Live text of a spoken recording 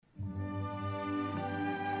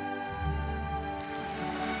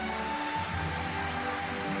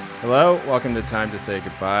Hello, welcome to Time to Say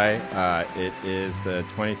Goodbye. It is the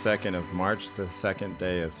 22nd of March, the second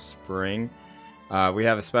day of spring. We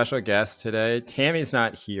have a special guest today. Tammy's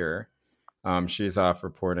not here. She's off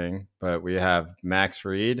reporting, but we have Max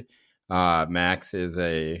Reed. Max, why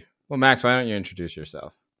don't you introduce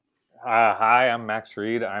yourself? Hi, I'm Max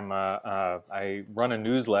Reed. I run a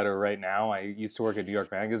newsletter right now. I used to work at New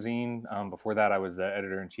York Magazine. Before that, I was the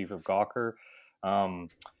editor-in-chief of Gawker.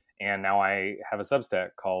 And now I have a Substack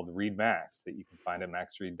called Reed Max that you can find at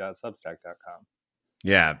maxreed.substack.com.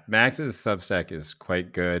 Yeah, Max's Substack is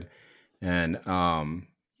quite good. And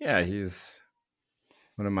he's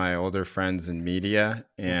one of my older friends in media.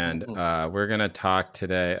 And we're going to talk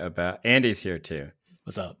today about... Andy's here too.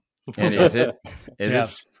 What's up? Andy, is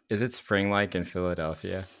it spring-like in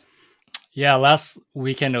Philadelphia? Yeah, last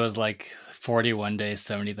weekend it was like 40 one day,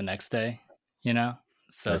 70 the next day, you know?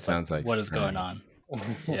 So that sounds like what spring. is going on?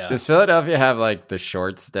 Yeah. Does Philadelphia have like the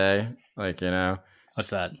shorts day? Like,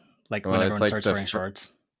 What's that? Like when everyone starts wearing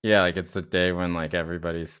shorts? Yeah, like it's the day when like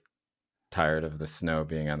everybody's tired of the snow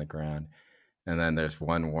being on the ground. And then there's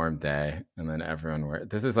one warm day and then everyone wears...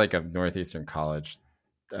 This is like a Northeastern college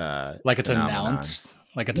like it's phenomenon. announced.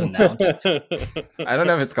 Like it's announced. I don't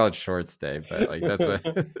know if it's called Shorts Day, but like that's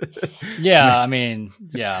what. Yeah, I mean,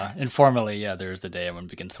 yeah, informally, yeah, there's the day everyone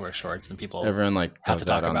begins to wear shorts and people everyone like have to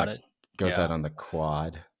talk about it. Goes out on the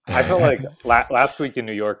quad. I felt like last week in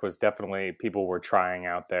New York was definitely people were trying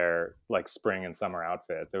out their like spring and summer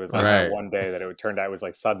outfits. There was like one day that it turned out it was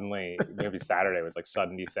like suddenly maybe Saturday it was like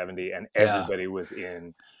suddenly 70 and everybody was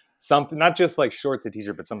in something, not just like shorts and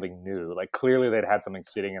t-shirt, but something new. Like clearly they'd had something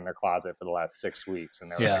sitting in their closet for the last 6 weeks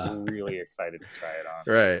and they were like really excited to try it on.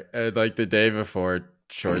 Right. And like the day before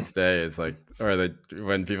Shorts Day is like,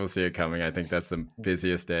 when people see it coming, I think that's the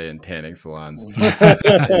busiest day in tanning salons in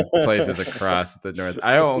places across the north.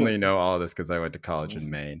 I only know all of this because I went to college in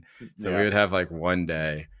Maine. So we would have like one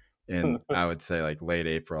day in, I would say like late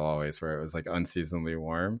April always, where it was like unseasonably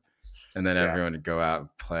warm. And then everyone would go out and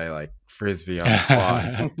play like frisbee on the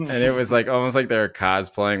quad. And it was like almost like they were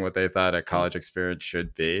cosplaying what they thought a college experience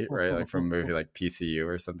should be, right? Like from a movie like PCU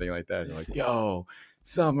or something like that. And you're like, yo,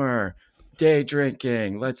 summer, day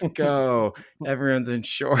drinking, let's go. Everyone's in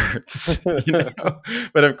shorts,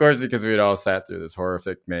 But of course, because we'd all sat through this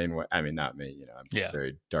horrific Maine, I mean, not me, I'm a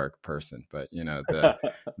very dark person, but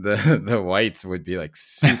the whites would be like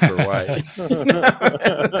super white.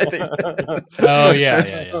 Oh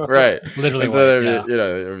yeah. Right. Literally and so white,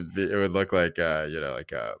 it would look like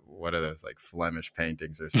one of those like Flemish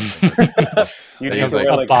paintings or something.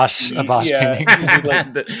 A Bosch painting.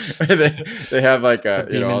 They have like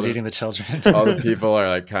demons eating the children. All the people are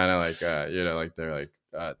like kind of like like they're like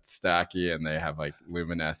stacky and they have like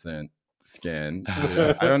luminescent skin.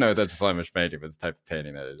 I don't know if that's Flemish painting, but it's the type of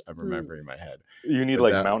painting that I'm remembering in my head. You need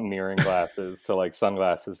mountaineering glasses to like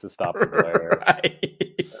sunglasses to stop the glare.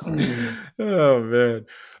 Right. Oh man.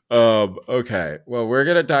 Okay. Well, we're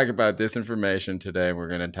going to talk about disinformation today. We're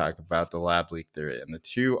going to talk about the lab leak theory, and the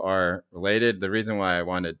two are related. The reason why I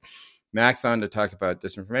wanted Max on to talk about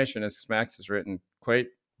disinformation is because Max has written quite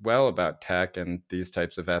well about tech and these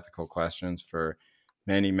types of ethical questions for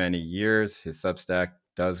many, many years. His Substack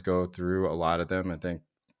does go through a lot of them. I think,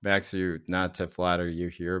 Max, not to flatter you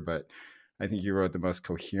here, but I think you wrote the most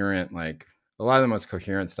coherent, like a lot of the most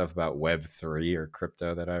coherent stuff about Web3 or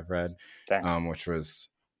crypto that I've read, which was,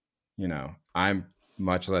 I'm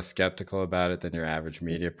much less skeptical about it than your average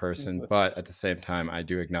media person. But at the same time, I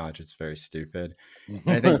do acknowledge it's very stupid. And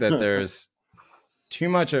I think that there's too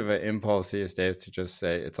much of an impulse these days to just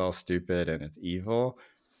say it's all stupid and it's evil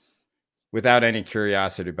without any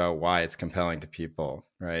curiosity about why it's compelling to people,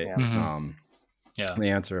 right? Yeah. Mm-hmm. The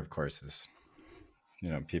answer, of course, is,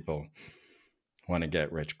 people want to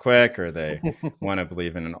get rich quick, or they want to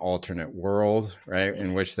believe in an alternate world, right,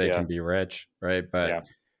 in which they can be rich, right? But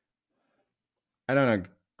I don't know.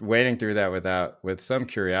 Wading through that with some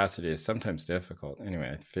curiosity is sometimes difficult. Anyway,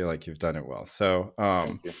 I feel like you've done it well. So,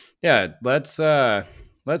 let's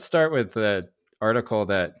start with the article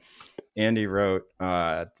that Andy wrote.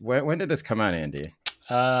 When did this come out, Andy?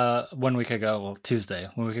 1 week ago. Well, Tuesday.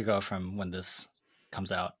 1 week ago from when this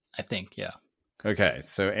comes out, I think. Yeah. Okay,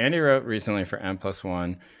 so Andy wrote recently for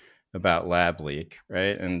N+1 about lab leak,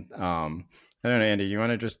 right? And I don't know, Andy, you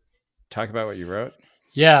want to just talk about what you wrote?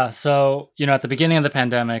 Yeah. So, at the beginning of the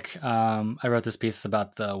pandemic, I wrote this piece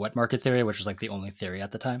about the wet market theory, which was like the only theory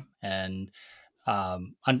at the time. And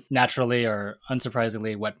naturally or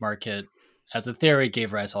unsurprisingly, wet market as a theory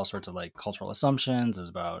gave rise to all sorts of like cultural assumptions, is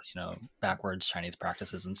about, backwards Chinese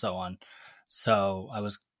practices and so on. So I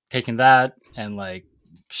was taking that and like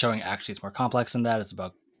showing actually it's more complex than that. It's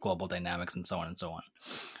about global dynamics and so on and so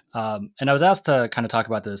on. And I was asked to kind of talk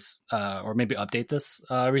about this or maybe update this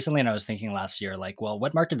recently. And I was thinking last year, like, well,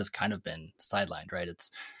 wet market has kind of been sidelined, right?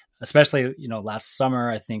 It's especially, last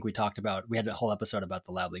summer, I think we had a whole episode about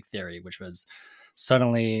the lab leak theory, which was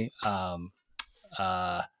suddenly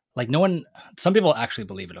like some people actually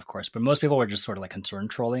believe it, of course, but most people were just sort of like concern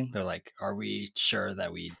trolling. They're like, are we sure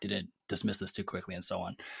that we didn't dismiss this too quickly and so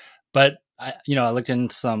on? But I looked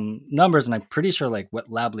into some numbers and I'm pretty sure like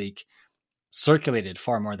what lab leak circulated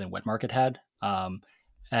far more than wet market had. The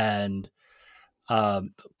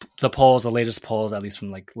latest polls, at least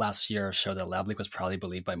from like last year, show that lab leak was probably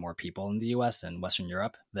believed by more people in the US and Western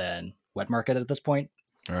Europe than wet market at this point.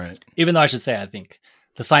 All right. Even though I should say, I think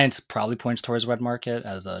the science probably points towards wet market.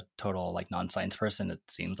 As a total like non-science person, it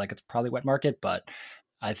seems like it's probably wet market, but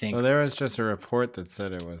I think there was just a report that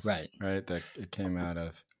said it was right that it came out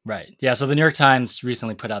of. Right. Yeah. So the New York Times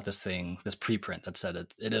recently put out this preprint that said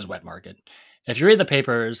it is wet market. If you read the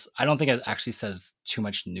papers, I don't think it actually says too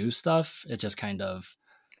much new stuff. It just kind of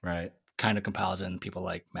compiles in people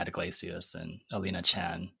like Matt Iglesias and Alina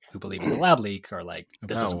Chan who believe in the lab leak or like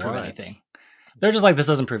this doesn't prove anything. They're just like, this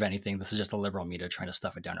doesn't prove anything. This is just the liberal media trying to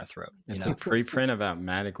stuff it down our throat. It's a preprint about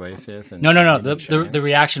Matt Iglesias. And no. The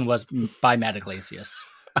reaction was by Matt Iglesias.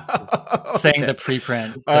 Saying the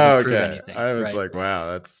preprint doesn't prove anything. I was like,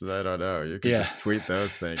 wow, that's, I don't know. You could just tweet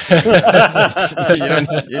those things. you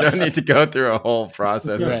don't need to go through a whole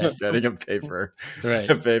process of getting a paper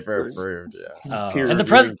approved. Yeah. And the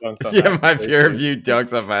president, my peer reviewed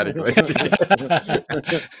dunks on Matt Iglesias.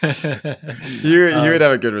 You would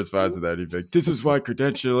have a good response to that. He'd be like, this is why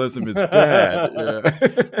credentialism is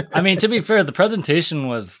bad. I mean, to be fair, the presentation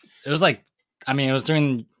was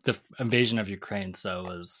during the invasion of Ukraine, so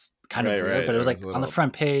it was kind of weird, but it was like on the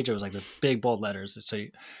front page, it was like this big bold letters. So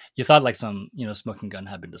you thought like some, smoking gun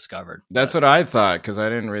had been discovered. That's what I thought, because I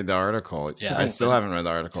didn't read the article. Yeah, I still haven't read the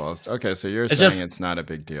article. Okay, so you're saying it's not a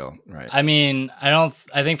big deal, right? I mean, I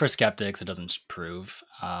think for skeptics, it doesn't prove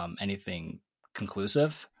anything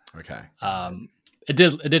conclusive. Okay. It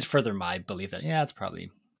did further my belief that, it's probably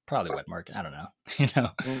wet market. I don't know,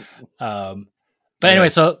 But anyway,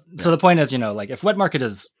 so the point is, like if wet market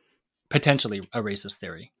is potentially a racist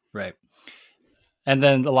theory, right? And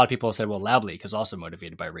then a lot of people said, well, lab leak is also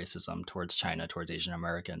motivated by racism towards China, towards Asian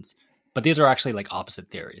Americans. But these are actually like opposite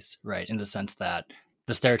theories, right? In the sense that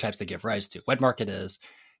the stereotypes they give rise to. Wet market is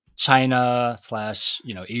China /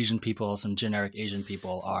 Asian people, some generic Asian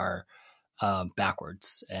people are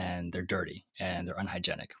backwards and they're dirty and they're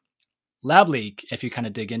unhygienic. Lab leak, if you kind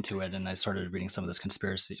of dig into it, and I started reading some of this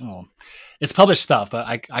conspiracy, it's published stuff, but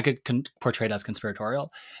I could portray it as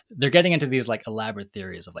conspiratorial. They're getting into these like elaborate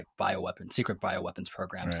theories of like secret bioweapons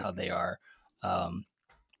programs, how they are,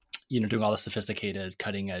 doing all the sophisticated,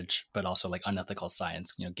 cutting edge, but also like unethical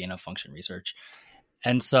science, gain of function research.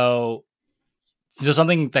 And so there's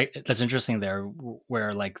something that's interesting there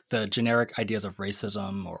where like the generic ideas of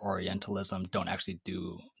racism or Orientalism don't actually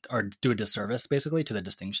do a disservice basically to the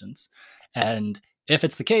distinctions. And if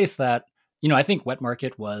it's the case that, I think wet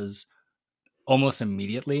market was almost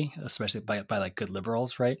immediately, especially by like good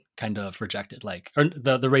liberals, right, kind of rejected, or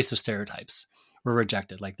the racist stereotypes were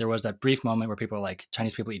rejected. Like there was that brief moment where people were like,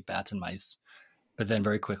 Chinese people eat bats and mice, but then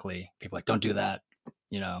very quickly people were like, don't do that.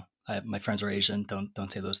 My friends are Asian.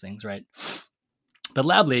 Don't say those things, right? But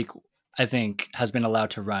lab leak, I think, has been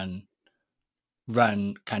allowed to run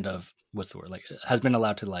kind of, what's the word? Like, has been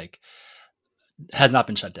allowed to has not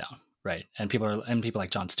been shut down, right? And people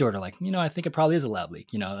like Jon Stewart are like, I think it probably is a lab leak.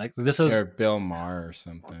 Like this is or Bill Maher or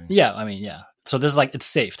something. Yeah, I mean, yeah. So this is like, it's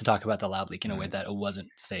safe to talk about the lab leak in a way that it wasn't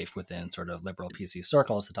safe within sort of liberal PC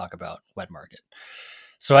circles to talk about wet market.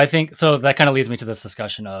 So I think that kind of leads me to this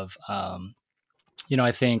discussion of,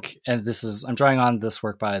 I think, and I'm drawing on this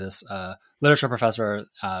work by this literature professor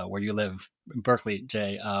where you live in Berkeley,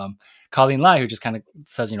 Jay, Colleen Lai, who just kind of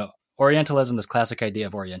says, Orientalism, this classic idea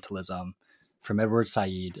of Orientalism from Edward Said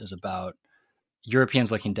is about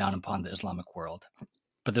Europeans looking down upon the Islamic world.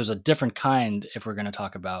 But there's a different kind if we're going to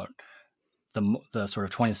talk about the sort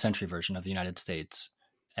of 20th century version of the United States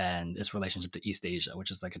and its relationship to East Asia, which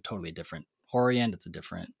is like a totally different Orient. It's a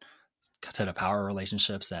different set of power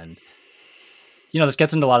relationships. And this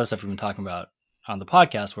gets into a lot of stuff we've been talking about on the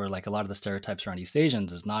podcast, where like a lot of the stereotypes around East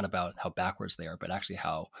Asians is not about how backwards they are, but actually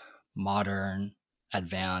how modern,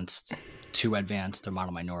 advanced, too advanced, they're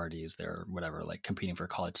model minorities, they're whatever, like competing for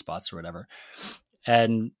college spots or whatever.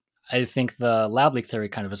 And I think the lab leak theory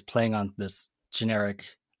kind of is playing on this generic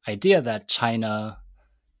idea that China,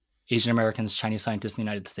 Asian Americans, Chinese scientists in the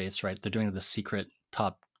United States, right, they're doing the secret,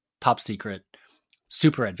 top secret,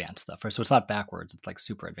 super advanced stuff, right? So it's not backwards, it's like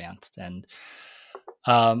super advanced. And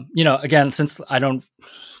Again, since I don't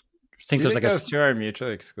think there's like those two are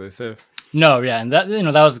mutually exclusive. No, yeah, and that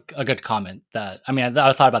that was a good comment. That I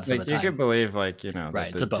thought about this. Like, you could believe, like,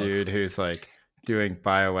 right, the dude who's like doing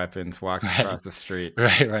bioweapons walks across the street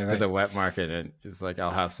to the wet market and is like, I'll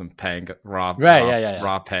have some raw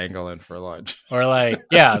pangolin for lunch. Or like,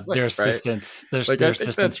 their assistants, their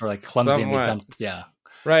assistants were like clumsy and they dumped,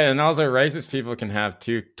 right. And also, racist people can have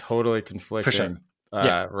two totally conflicting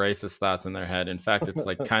racist thoughts in their head. In fact, it's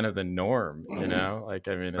like kind of the norm, like,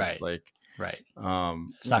 I mean, it's like, right.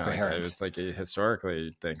 It's not coherent. It's like historically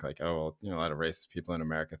you'd think like, oh, well, a lot of racist people in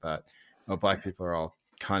America thought, oh, black people are all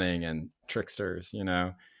cunning and tricksters, and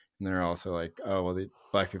they're also like, oh, well, the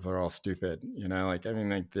black people are all stupid, like, I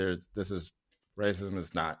mean, like, racism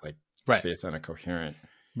is not like based on a coherent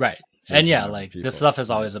and like people. This stuff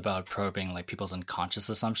is always about probing like people's unconscious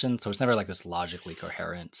assumptions, so it's never like this logically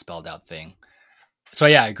coherent spelled out thing. So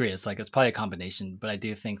I agree, it's like, it's probably a combination, but I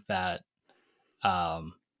do think that I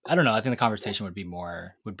don't know, I think the conversation would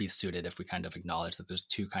be suited if we kind of acknowledge that there's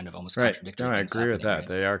two kind of almost contradictory things. I agree with that, right?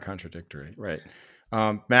 They are contradictory, right?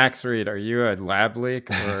 Max Reed, are you a lab leak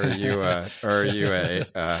or are you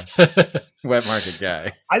a wet market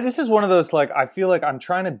guy? This is one of those, like, I feel like I'm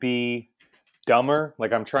trying to be dumber.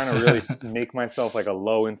 Like, I'm trying to really make myself like a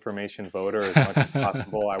low information voter as much as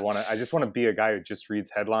possible. I just want to be a guy who just reads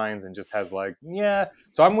headlines and just has like,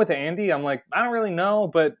 So I'm with Andy. I'm like, I don't really know,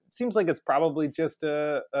 but it seems like it's probably just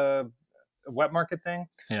a wet market thing.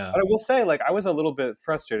 Yeah. But I will say, like, I was a little bit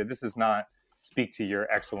frustrated. This is not speak to your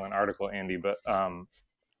excellent article, Andy, but I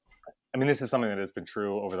mean, this is something that has been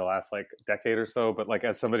true over the last like decade or so, but like,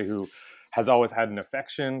 as somebody who has always had an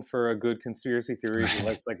affection for a good conspiracy theory, who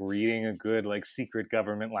likes like reading a good like secret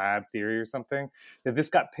government lab theory or something, that this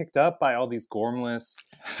got picked up by all these gormless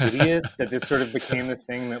idiots, that this sort of became this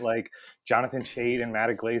thing that like Jonathan Chait and Matt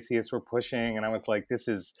Iglesias were pushing. And I was like, this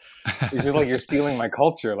is like, you're stealing my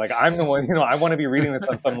culture. Like, I'm the one, I want to be reading this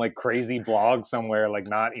on some like crazy blog somewhere, like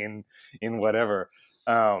not in whatever.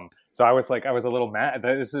 So I was a little mad.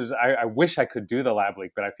 I wish I could do the lab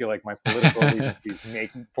leak, but I feel like my political allegiances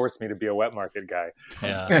force me to be a wet market guy.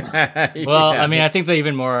 Yeah. Well, I mean, I think the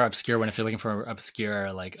even more obscure one, if you're looking for an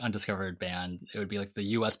obscure, like, undiscovered band, it would be like the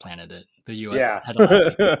U.S. planted it. The U.S. had a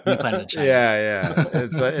lab leak. We planted China. Yeah.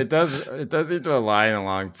 It does need to align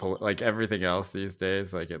along like everything else these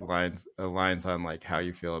days. Like, it aligns on like how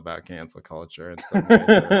you feel about cancel culture in some ways.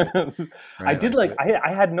 Right? I did I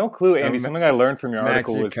had no clue, Andy. Something I learned from your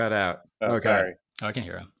article was cut out. Oh, okay. Sorry. Oh, I can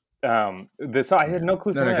hear him. I had no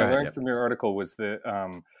clue. Something I learned from your article was that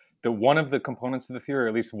one of the components of the theory, or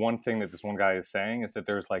at least one thing that this one guy is saying, is that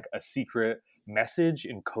there's like a secret message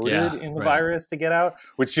encoded in the virus to get out,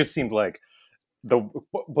 which just seemed like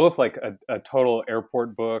both like a total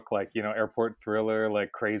airport book, like, airport thriller,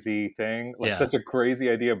 like crazy thing, like such a crazy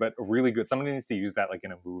idea, but really good. Somebody needs to use that like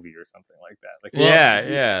in a movie or something like that. Like,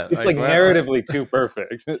 it's like narratively too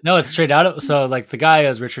perfect. No, it's straight out of, so like the guy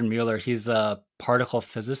is Richard Mueller. He's a particle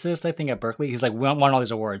physicist, I think, at Berkeley. He's like won all these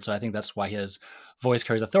awards, so I think that's why his voice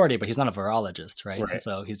carries authority, but he's not a virologist, right?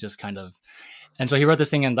 So he's just kind of, and so he wrote this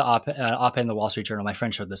thing in the op-ed in the Wall Street Journal. My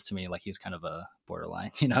friend showed this to me, like, he's kind of a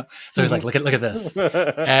borderline, So he's like, look at this,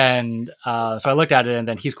 and so I looked at it, and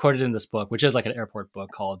then he's quoted in this book, which is like an airport book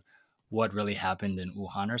called "What Really Happened in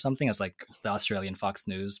Wuhan" or something. It's like the Australian Fox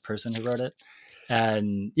News person who wrote it,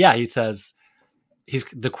 and he says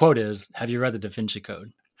the quote is, "Have you read the Da Vinci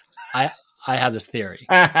Code?" I have this theory.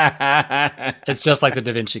 It's just like the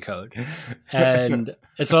Da Vinci Code. And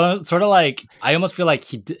it's sort of like, I almost feel like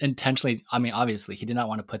he intentionally, I mean, obviously he did not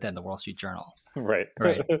want to put that in the Wall Street Journal. Right.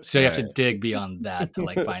 So you have to dig beyond that to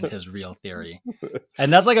like find his real theory.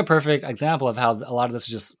 And that's like a perfect example of how a lot of this is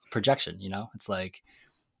just projection, It's like,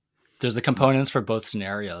 there's the components for both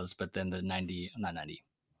scenarios, but then the 70%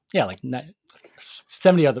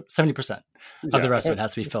 of the rest of it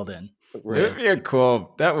has to be filled in. Right.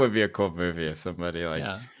 That would be a cool movie if somebody like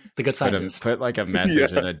the good scientist put like a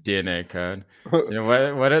message in a DNA code.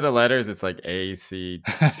 What are the letters? It's like A, C,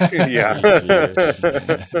 and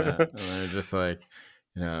they're just like,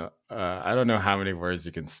 I don't know how many words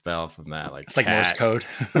you can spell from that. Like, it's like Morse code,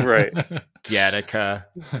 right? Gattaca.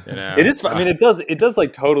 It is. I mean, it does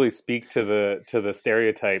like totally speak to the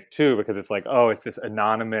stereotype too, because it's like, oh, it's this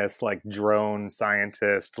anonymous like drone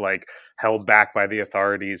scientist, like held back by the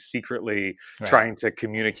authorities, secretly trying to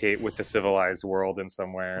communicate with the civilized world in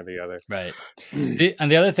some way or the other. Right.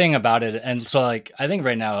 And the other thing about it, and so like I think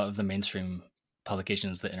right now of the mainstream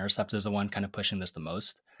publications, The Intercept is the one kind of pushing this the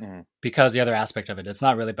most, because the other aspect of it, it's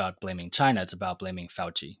not really about blaming China, it's about blaming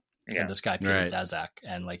Fauci. and this guy Peter Daszak,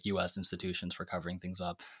 and like U.S. institutions for covering things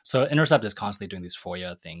up. So Intercept is constantly doing these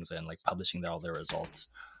FOIA things and like publishing all their results.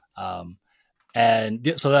 So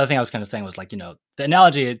the other thing I was kind of saying was like, the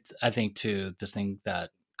analogy I think to this thing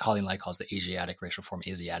that Colleen Light calls the Asiatic racial form,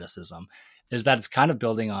 Asiaticism, is that it's kind of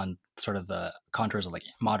building on sort of the contours of like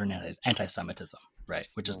modern anti-Semitism, right?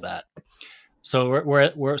 Which is that. So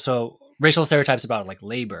so racial stereotypes about like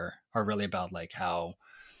labor are really about like how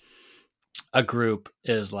a group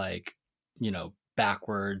is like,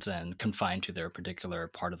 backwards and confined to their particular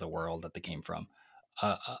part of the world that they came from.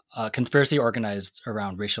 A conspiracy organized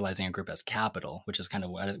around racializing a group as capital, which is kind of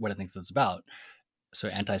what I think this is about. So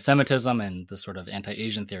anti-Semitism and the sort of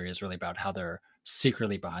anti-Asian theory is really about how they're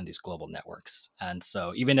secretly behind these global networks. And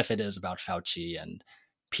so even if it is about Fauci and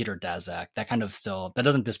Peter Daszak, that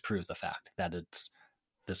doesn't disprove the fact that it's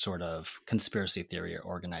this sort of conspiracy theory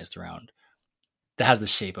organized around that has the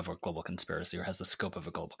shape of a global conspiracy or has the scope of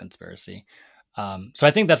a global conspiracy. So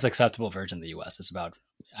I think that's the acceptable version of the U.S. It's about,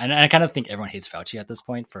 and I kind of think everyone hates Fauci at this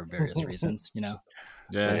point for various reasons,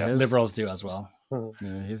 Yeah, liberals do as well.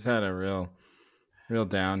 Yeah, he's had a real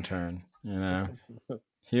downturn.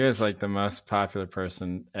 He was like the most popular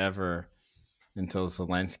person ever until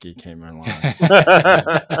Zelensky came along.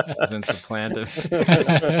 He's been supplanted.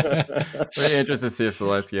 Pretty interested to see if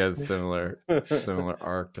Zelensky has a similar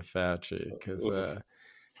arc to Fauci, because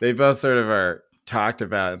they both sort of are talked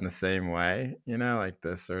about in the same way, like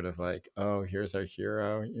this sort of like, oh, here's our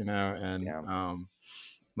hero, and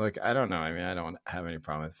look, I don't know. I mean, I don't have any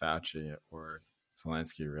problem with Fauci or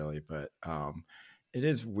Zelensky really, but it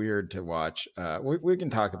is weird to watch. We can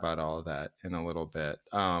talk about all of that in a little bit.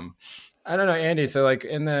 I don't know, Andy. So like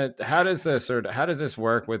how does this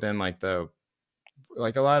work within like a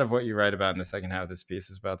lot of what you write about in the second half of this piece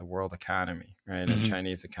is about the world economy, right? And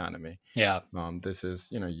Chinese economy. Yeah. This is,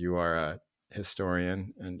 you are a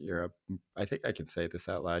historian and I think I can say this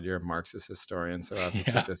out loud. You're a Marxist historian. So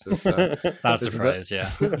obviously this is not a surprise.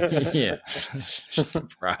 Yeah. Yeah.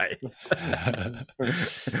 Surprise.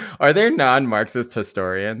 Are there non-Marxist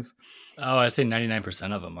historians? Oh, I say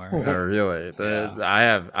 99% of them are. Oh, really? I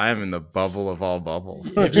am in the bubble of all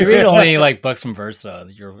bubbles. If you read only like books from Verso,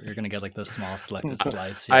 you're gonna get like the small selected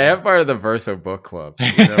slice. I am part of the Verso book club.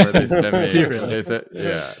 Where they send me. Really?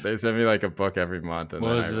 They send me like a book every month. And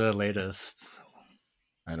what was the latest?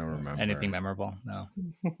 I don't remember. Anything memorable? No.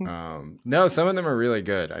 No, some of them are really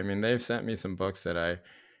good. I mean, they've sent me some books that I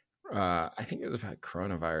think it was about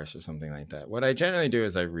coronavirus or something like that. What I generally do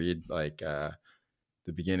is I read like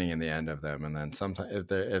the beginning and the end of them, and then sometimes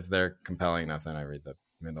if they're compelling enough, then I read the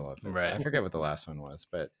middle of it. Right. I forget what the last one was,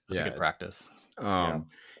 but it's a good practice.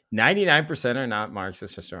 99% are not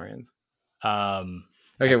Marxist historians.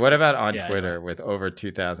 Okay, what about on Twitter with over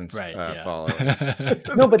 2,000 followers?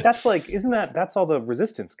 No, but that's like, that's all the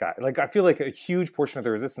resistance guy. Like, I feel like a huge portion of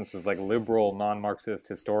the resistance was like liberal, non-Marxist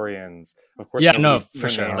historians. Of course, yeah, no, for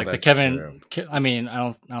sure. Like the Kevin, I mean,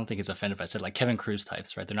 I don't think he's offended if I said like Kevin Kruse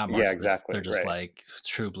types, right? They're not Marxists. Yeah, exactly. They're just like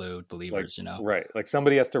true blue believers, Right. Like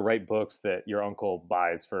somebody has to write books that your uncle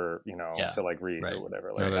buys for, to like read or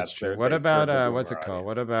whatever. Like, no, that's true. What about what's it called?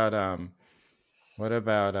 What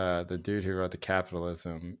about the dude who wrote the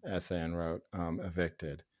capitalism essay and wrote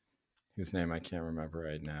Evicted, whose name I can't remember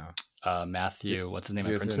right now? Matthew, what's his name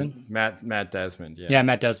at Princeton? Matt Desmond. Yeah,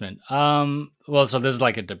 Matt Desmond. Well, so this is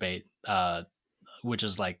like a debate, which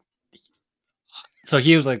is like, so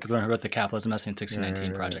he was like the one who wrote the capitalism essay in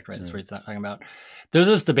 1619 project, right? That's what he's talking about. There's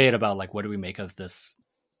this debate about like, what do we make of this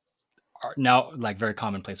now like very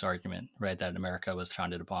commonplace argument, right? That America was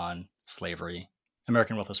founded upon slavery.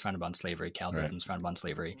 American wealth was founded on slavery. Capitalism was founded on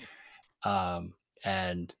slavery. And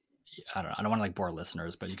I don't want to like bore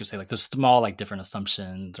listeners, but you could say like there's small like different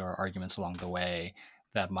assumptions or arguments along the way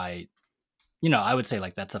that might, I would say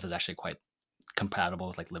like that stuff is actually quite compatible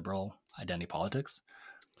with like liberal identity politics.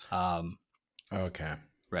 Okay.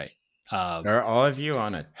 Right. Are all of you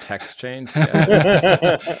on a text chain?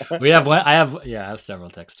 We have one. I have several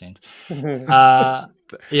text chains. I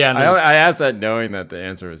asked that knowing that the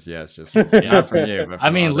answer was yes, just not from you. But from I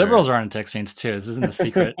mean, liberals are on text chains too. This isn't a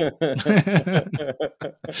secret.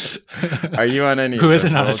 Are you on any? Who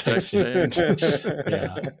isn't on a text chain?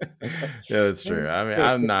 Yeah, that's true. I mean,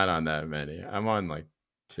 I'm not on that many. I'm on like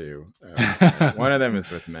 2. One of them is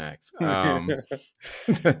with Max. I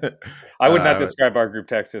would not describe our group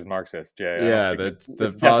text as Marxist, Jay. Yeah, it's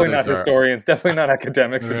definitely not historians, definitely not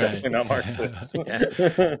academics, and definitely not Marxists.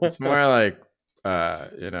 It's more like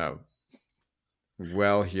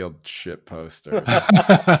well-heeled shit poster.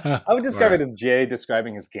 I would describe it as Jay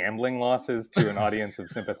describing his gambling losses to an audience of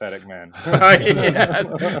sympathetic men.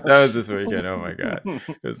 That was this weekend. Oh my god,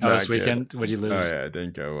 it was this weekend. What did you lose? Oh yeah, it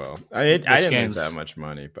didn't go well. I didn't lose that much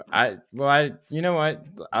money, but you know what?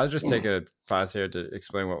 I'll just take a pause here to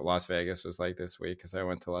explain what Las Vegas was like this week, because I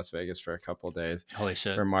went to Las Vegas for a couple of days. Holy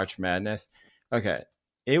shit! For March Madness. Okay,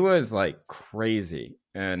 it was like crazy,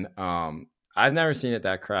 and I've never seen it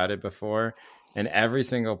that crowded before. And every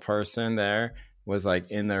single person there was like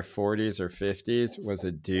in their 40s or 50s, was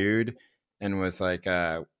a dude, and was like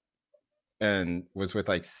and was with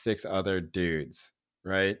like 6 other dudes,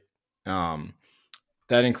 right? That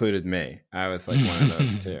included me. I was like one of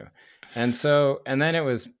those too. And then it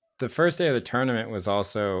was the first day of the tournament was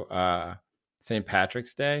also St.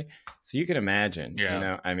 Patrick's Day. So you can imagine, you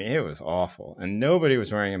know, I mean, it was awful, and nobody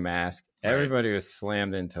was wearing a mask. Right. Everybody was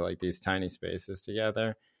slammed into like these tiny spaces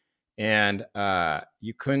together. And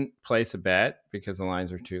you couldn't place a bet because the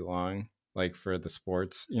lines were too long, like for the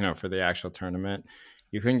sports, you know, for the actual tournament.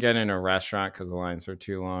 You couldn't get in a restaurant because the lines were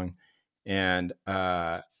too long. And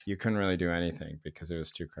you couldn't really do anything because it was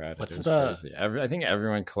too crowded. It was crazy. I think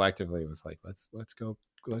everyone collectively was like, let's go,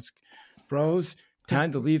 bros.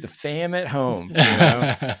 Time to leave the fam at home. You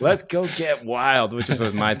know? Let's go get wild, which is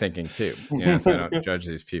what my thinking too. Yeah, so I don't judge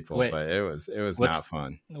these people, but it was not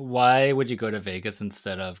fun. Why would you go to Vegas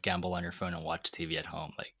instead of gamble on your phone and watch TV at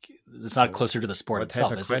home? Like, it's not closer to the sport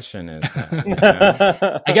itself. What type of question is that? You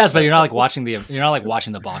know? I guess, but you're not like watching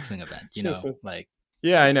the boxing event. You know, like.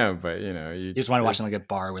 Yeah, I know, but you know, you just want to watch like a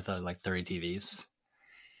bar with like 30 TVs.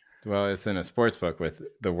 Well, it's in a sports book with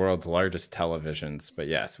the world's largest televisions, but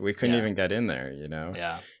yes, we couldn't even get in there, you know?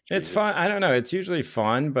 Yeah. It's fun. I don't know. It's usually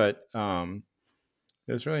fun, but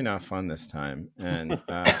it was really not fun this time. And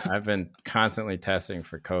I've been constantly testing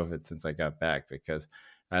for COVID since I got back, because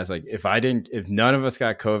I was like, if none of us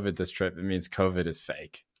got COVID this trip, it means COVID is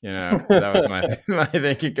fake. You know, that was my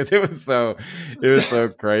thinking, because it was so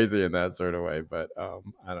crazy in that sort of way. But I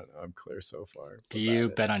don't know. I'm clear so far. Do you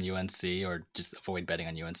bet on UNC, or just avoid betting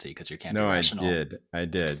on UNC because you can't? No, I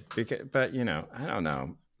did. But you know, I don't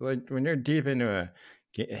know. Like when you're deep into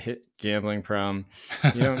a gambling problem,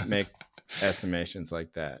 you don't make estimations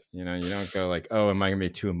like that. You know, you don't go like, oh, am I going to be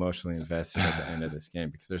too emotionally invested at the end of this game?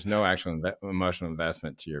 Because there's no actual emotional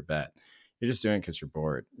investment to your bet. You're just doing it because you're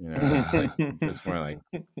bored, you know. It's more like,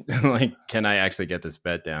 can I actually get this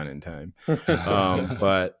bet down in time?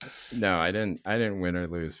 But no, I didn't win or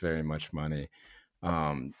lose very much money.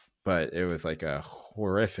 But it was like a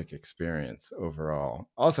horrific experience overall.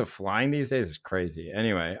 Also, flying these days is crazy.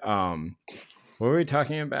 Anyway, what were we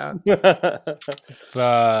talking about?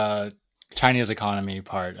 Chinese economy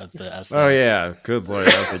part of the essay. Oh yeah, good lord,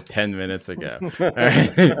 that was like 10 minutes ago. Right.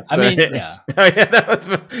 I mean, yeah. Oh yeah, that's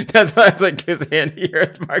why I was like, because Andy here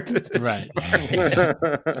at Marxist. Right.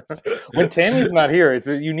 When Tammy's not here,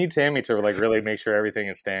 you need Tammy to like really make sure everything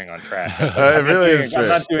is staying on track. It really is true. I'm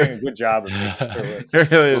not doing a good job of making sure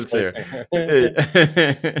it really is true.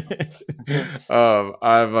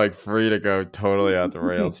 I'm like free to go totally out the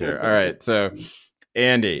rails here. All right, so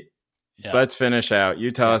Andy. Yeah. Let's finish out.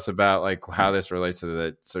 You tell us about like how this relates to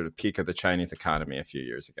the sort of peak of the Chinese economy a few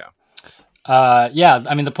years ago. Yeah,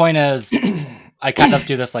 I mean, the point is, I kind of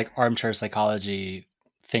do this like armchair psychology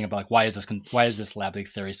thing about like why is this lab leak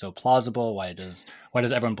theory so plausible? Why does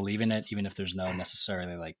everyone believe in it, even if there's no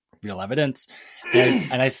necessarily like real evidence?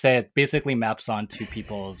 And I say it basically maps onto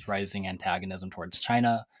people's rising antagonism towards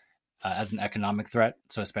China as an economic threat.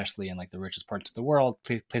 So especially in like the richest parts of the world,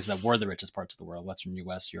 places that were the richest parts of the world, Western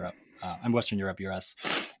US, Europe, Western Europe,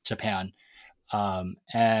 US, Japan.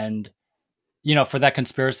 And, you know, for that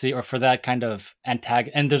conspiracy or for that kind of and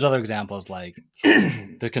there's other examples like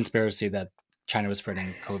the conspiracy that China was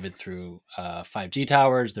spreading COVID through 5G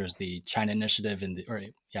towers. There's the China Initiative in the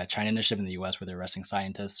US where they're arresting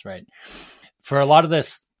scientists, right? For a lot of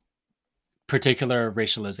this particular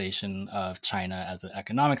racialization of China as an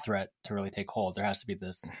economic threat to really take hold, there has to be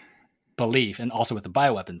this belief, and also with the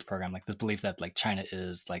bioweapons program, like this belief that like China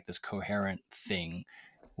is like this coherent thing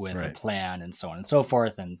with a plan and so on and so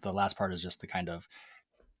forth. And the last part is just to kind of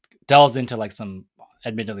delves into like some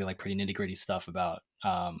admittedly like pretty nitty gritty stuff about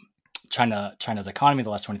China's economy the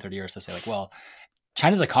last 20-30 years, to say like, well,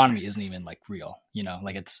 China's economy isn't even like real, you know,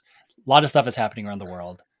 like it's a lot of stuff is happening around the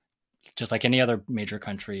world. Just like any other major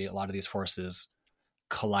country, a lot of these forces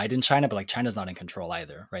collide in China, but like China's not in control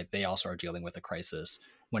either, right? They also are dealing with a crisis.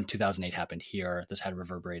 When 2008 happened here, this had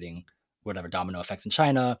reverberating, whatever, domino effects in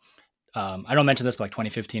China. I don't mention this, but like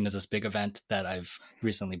 2015 is this big event that I've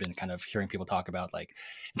recently been kind of hearing people talk about. Like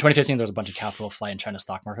in 2015, there was a bunch of capital flight and China's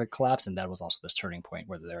stock market collapse, and that was also this turning point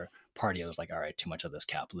where their party was like, all right, too much of this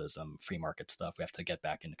capitalism, free market stuff. We have to get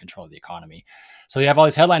back into control of the economy. So you have all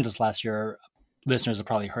these headlines this last year. Listeners have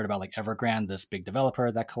probably heard about like Evergrande, this big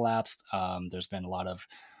developer that collapsed. There's been a lot of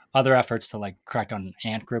other efforts to like crack down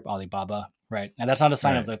Ant Group, Alibaba, right? And that's not a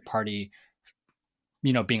sign of the party,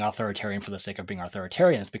 being authoritarian for the sake of being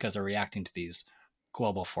authoritarian. It's because they're reacting to these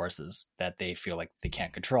global forces that they feel like they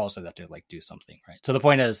can't control, so that they like do something, right? So the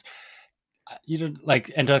point is,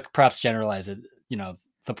 and to perhaps generalize it,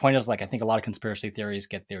 the point is like, I think a lot of conspiracy theories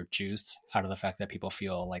get their juice out of the fact that people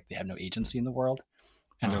feel like they have no agency in the world,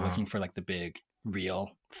 and they're looking for like the big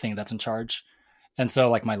real thing that's in charge. And so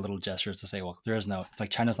like my little gesture is to say, well, there is no, like,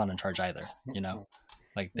 China's not in charge either,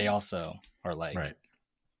 like they also are like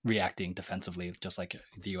reacting defensively, just like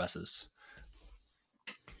the US is.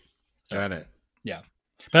 So, got it. Yeah.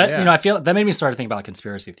 But I feel that made me start to think about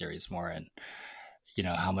conspiracy theories more, and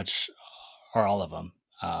how much are all of them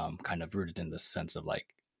kind of rooted in this sense of like,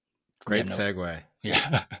 great segue.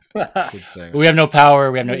 Yeah. We have no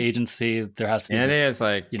power, we have no agency. There has to be. Andy has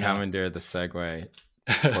like commandeered the segue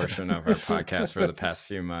portion of our podcast for the past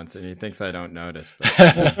few months, and he thinks I don't notice,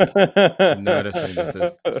 but I'm noticing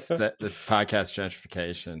this podcast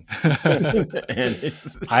gentrification.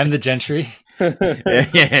 I'm the gentry,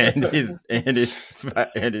 and he's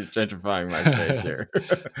gentrifying my space here.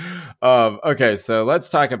 Okay, so let's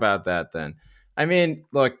talk about that then. I mean,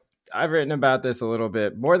 look, I've written about this a little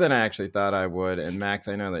bit more than I actually thought I would, and Max,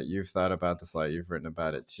 I know that you've thought about this a lot. You've written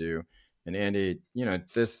about it too, and Andy,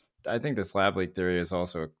 I think this lab leak theory is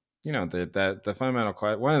also, the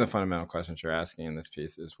fundamental one of the fundamental questions you're asking in this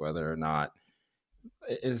piece is whether or not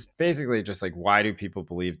is basically just like, why do people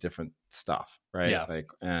believe different stuff, right? Yeah.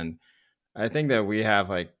 Like, and I think that we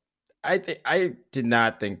have like, I did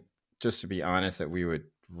not think, just to be honest, that we would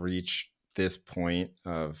reach this point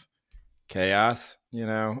of chaos,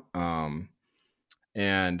 and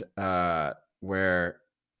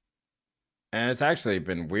it's actually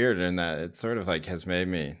been weird in that it sort of like has made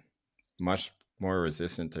me much more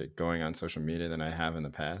resistant to going on social media than I have in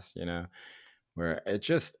the past, where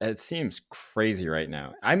it seems crazy right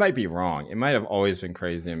now. I might be wrong. It might have always been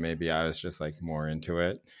crazy, and maybe I was just like more into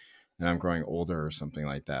it and I'm growing older or something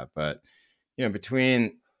like that. But,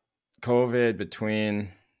 between COVID,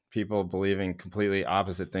 between people believing completely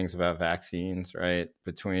opposite things about vaccines, right?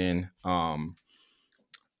 Between, and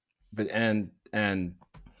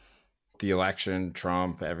the election,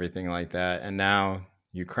 Trump, everything like that. And now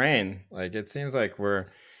Ukraine, like, it seems like we're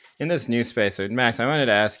in this new space. So Max, I wanted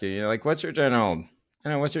to ask you, like, what's your general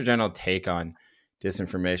take on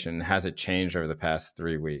disinformation? Has it changed over the past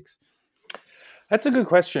 3 weeks? That's a good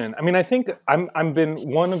question. I mean, I think I'm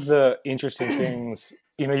been one of the interesting things,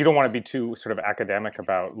 you don't want to be too sort of academic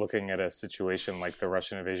about looking at a situation like the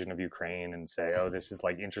Russian invasion of Ukraine and say, oh, this is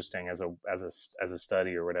like interesting as a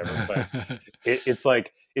study or whatever. But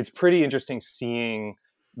it's pretty interesting seeing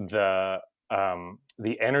the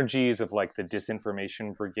energies of like the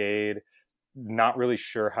disinformation brigade, not really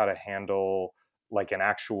sure how to handle like an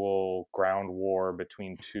actual ground war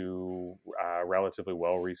between two relatively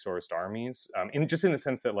well-resourced armies, in the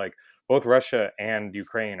sense that like both Russia and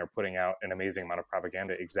Ukraine are putting out an amazing amount of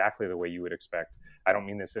propaganda exactly the way you would expect. I don't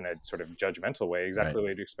mean this in a sort of judgmental way, exactly the way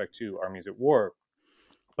you'd expect two armies at war.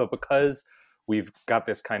 But because we've got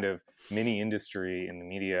this kind of mini industry in the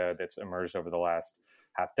media that's emerged over the last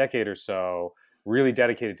half decade or so, really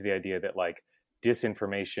dedicated to the idea that like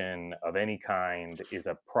disinformation of any kind is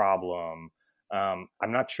a problem. I'm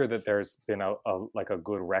not sure that there's been a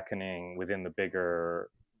good reckoning within the bigger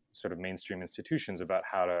sort of mainstream institutions about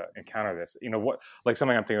how to encounter this. Like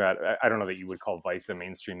something I'm thinking about, I don't know that you would call Vice a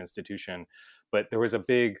mainstream institution, but there was a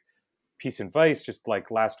big piece in Vice just like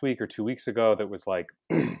last week or 2 weeks ago that was like,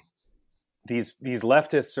 these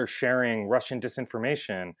leftists are sharing Russian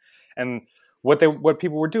disinformation, and what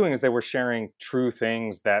people were doing is they were sharing true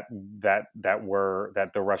things that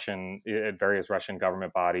the Russian, various Russian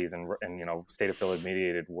government bodies and state affiliate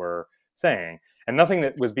mediated were saying, and nothing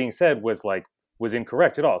that was being said was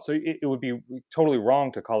incorrect at all. So it would be totally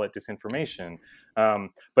wrong to call it disinformation.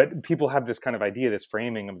 But people have this kind of idea, this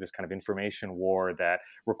framing of this kind of information war that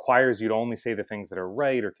requires you to only say the things that are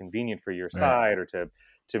right or convenient for your side, or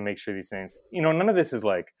to make sure these things. None of this is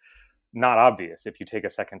like not obvious if you take a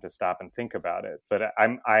second to stop and think about it. But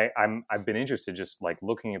I've been interested just like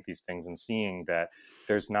looking at these things and seeing that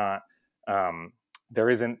there's not there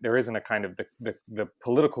isn't a kind of the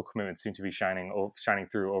political commitments seem to be shining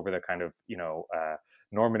through over the kind of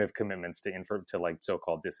normative commitments to like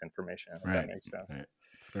so-called disinformation, if that makes sense. Right.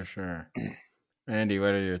 For sure. Andy,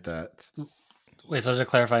 what are your thoughts? Wait, so to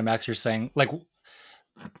clarify, Max, you're saying like,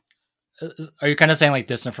 are you kind of saying like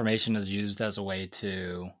disinformation is used as a way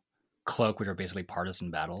to cloak what are basically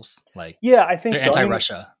partisan battles? Like, yeah, I think they're so.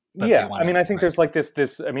 anti-Russia. Yeah, I mean, I think there's like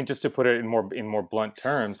this. I mean, just to put it in more blunt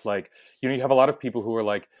terms, like, you know, you have a lot of people who are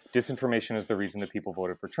like, disinformation is the reason that people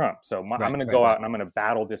voted for Trump. So I'm going to go out and I'm going to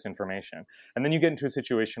battle disinformation. And then you get into a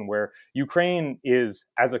situation where Ukraine is,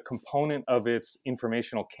 as a component of its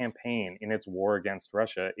informational campaign in its war against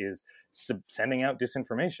Russia, is sending out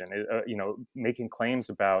disinformation. You know, making claims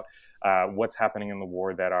about what's happening in the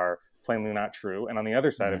war that are plainly not true. And on the other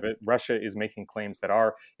side of it, Russia is making claims that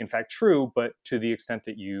are in fact true, but to the extent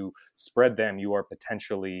that you spread them, you are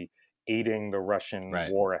potentially aiding the Russian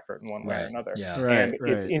war effort in one way or another. Yeah. And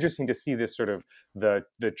it's interesting to see this sort of the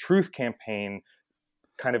truth campaign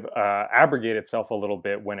kind of abrogate itself a little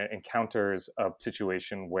bit when it encounters a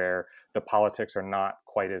situation where the politics are not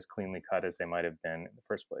quite as cleanly cut as they might have been in the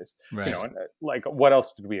first place. You know, and, like, what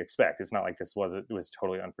else did we expect? It's not like it was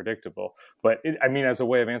totally unpredictable. But I mean, as a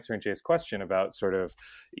way of answering Jay's question about sort of,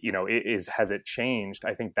 you know, has it changed?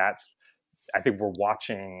 I think we're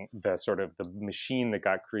watching the sort of the machine that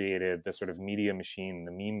got created, the sort of media machine,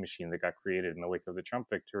 the meme machine that got created in the wake of the Trump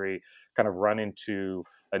victory, kind of run into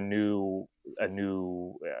a new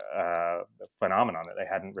phenomenon that they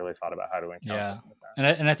hadn't really thought about how to encounter.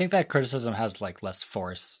 Yeah, and I think that criticism has like less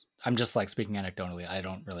force. I'm just like speaking anecdotally. I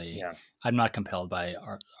don't really. I'm not compelled by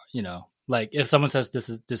our, you know, like if someone says this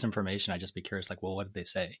is disinformation, I just be curious, like, well, what did they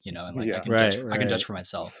say, you know, and like I can judge for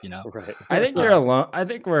myself, you know. I think you're alone. I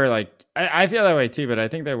think we're like I feel that way too, but I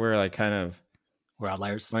think that we're like kind of we're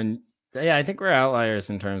outliers. I think we're outliers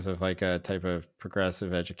in terms of like a type of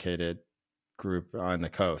progressive, educated group on the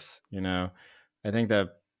coast. You know, I think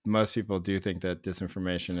that most people do think that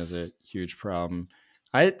disinformation is a huge problem.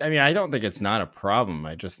 I mean, I don't think it's not a problem.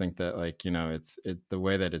 I just think that, like, you know, it's the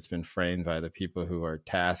way that it's been framed by the people who are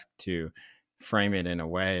tasked to frame it in a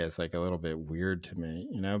way is like a little bit weird to me,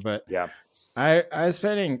 you know. But I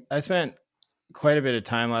spent quite a bit of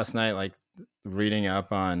time last night, like, reading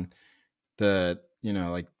up on the, you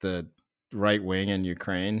know, like the right wing in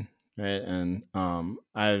Ukraine, right? And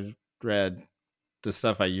I've read the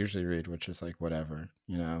stuff I usually read, which is like whatever,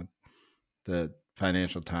 you know, the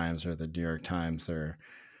Financial Times or the New York Times or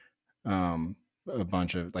a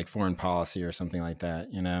bunch of like Foreign Policy or something like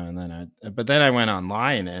that, you know. And then I went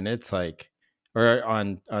online and it's like, or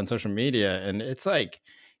on social media, and it's like,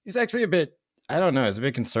 it's actually a bit, I don't know, it's a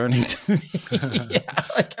bit concerning to me.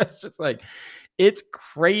 Like, it's just like, it's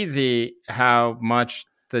crazy how much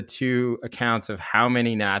the two accounts of how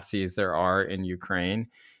many Nazis there are in Ukraine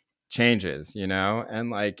changes, you know. And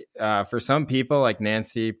like for some people, like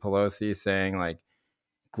Nancy Pelosi saying like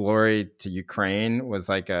glory to Ukraine was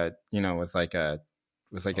like a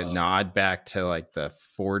nod back to like the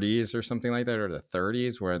 40s or something like that, or the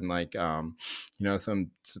 30s, when like you know,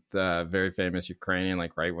 the very famous Ukrainian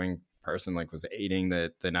like right-wing person like was aiding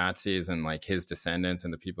the Nazis, and like his descendants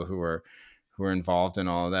and the people who were involved in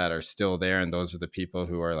all of that are still there, and those are the people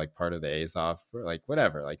who are like part of the Azov, or like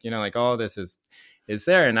whatever, like, you know, like all of this is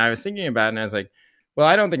there. And I was thinking about it, and I was like, well,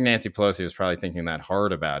 I don't think Nancy Pelosi was probably thinking that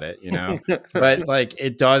hard about it, you know. But like,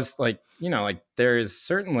 it does, like, you know, like there is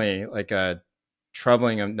certainly like a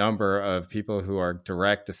troubling number of people who are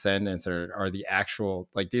direct descendants or are the actual,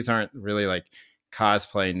 like, these aren't really like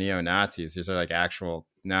cosplay neo-Nazis. These are like actual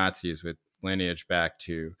Nazis with lineage back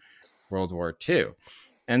to World War II.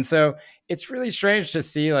 And so it's really strange to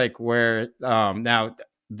see like where now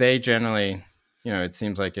they generally, you know, it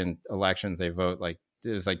seems like in elections they vote like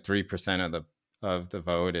there's like 3% of the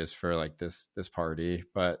vote is for like this party,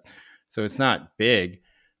 but so it's not big.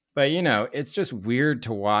 But, you know, it's just weird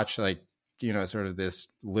to watch, like, you know, sort of this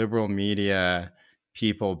liberal media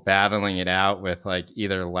people battling it out with like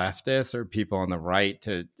either leftists or people on the right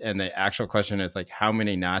and the actual question is like, how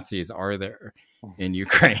many Nazis are there in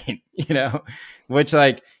Ukraine, you know, which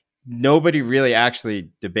like nobody really actually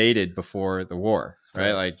debated before the war,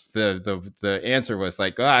 right? Like the answer was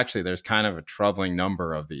like, oh, actually there's kind of a troubling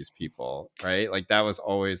number of these people, right? Like that was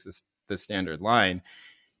always the standard line.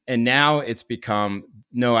 And now it's become,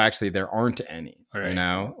 no, actually there aren't any, you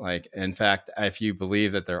know, like, in fact, if you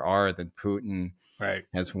believe that there are, then Putin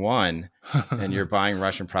has won and you're buying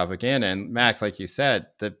Russian propaganda. And Max, like you said,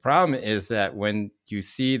 the problem is that when you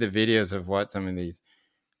see the videos of what some of these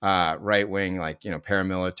right-wing, like, you know,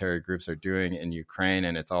 paramilitary groups are doing in Ukraine,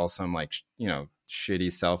 and it's all some like, you know,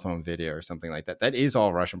 shitty cell phone video or something like that, that is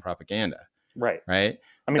all Russian propaganda. Right. Right.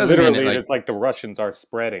 I mean, literally, it's like the Russians are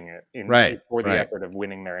spreading it for the effort of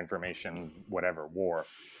winning their information, whatever, war.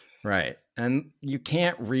 Right. And you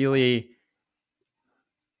can't really...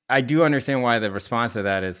 I do understand why the response to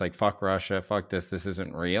that is like, fuck Russia, fuck this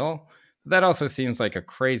isn't real. But that also seems like a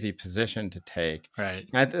crazy position to take. Right.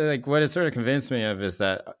 Like what it sort of convinced me of is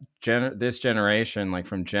that this generation, like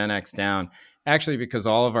from Gen X down, actually, because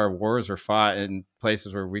all of our wars were fought in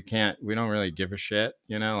places where we don't really give a shit,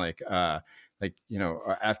 like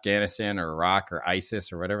Afghanistan or Iraq or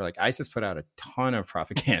ISIS or whatever. Like ISIS put out a ton of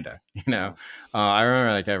propaganda, I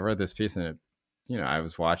remember I wrote this piece and I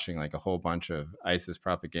was watching like a whole bunch of ISIS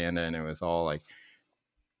propaganda, and it was all like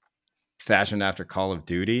fashioned after Call of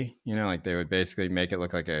Duty. Like they would basically make it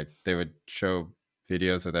look like they would show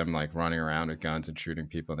videos of them like running around with guns and shooting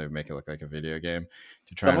people, and they would make it look like a video game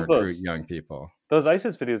to try and recruit young people. Those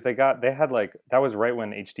ISIS videos they had like, that was right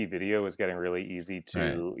when HD video was getting really easy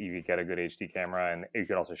to, you could get a good HD camera, and you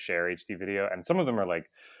could also share HD video. And some of them are like,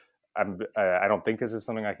 I don't think this is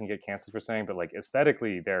something I can get canceled for saying, but like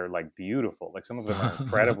aesthetically, they're like beautiful. Like some of them are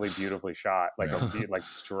incredibly beautifully shot, like like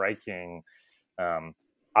striking.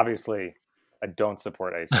 Obviously, I don't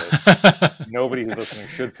support ISIS. Nobody who's listening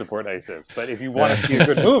should support ISIS. But if you want to see a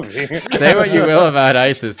good movie, say what you will about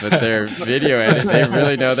ISIS, but their video edit, they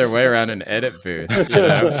really know their way around an edit booth.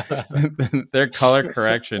 Their color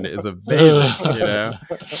correction is amazing.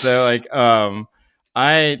 So like,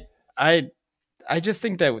 I just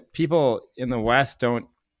think that people in the West don't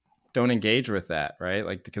engage with that, right?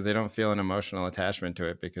 Like, because they don't feel an emotional attachment to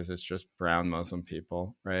it, because it's just brown Muslim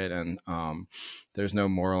people, right? And there's no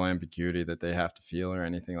moral ambiguity that they have to feel or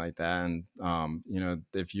anything like that. And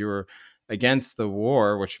if you were against the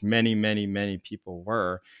war, which many, many, many people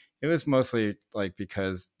were, it was mostly like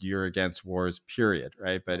because you're against wars, period,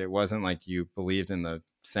 right? But it wasn't like you believed in the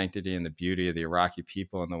sanctity and the beauty of the Iraqi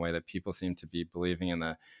people in the way that people seem to be believing in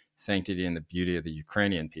the sanctity and the beauty of the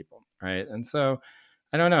Ukrainian people, right? And so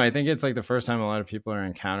I don't know. I think it's like the first time a lot of people are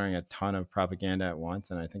encountering a ton of propaganda at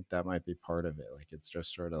once, and I think that might be part of it. Like it's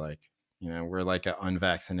just sort of like, we're like an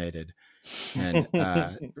unvaccinated and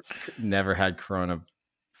never had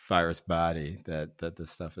coronavirus body that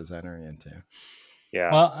this stuff is entering into.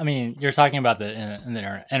 Yeah. Well, I mean, you're talking about in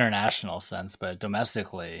the international sense, but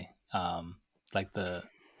domestically, like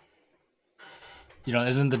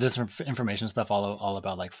isn't the disinformation stuff all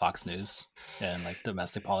about like Fox News and like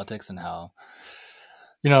domestic politics, and how,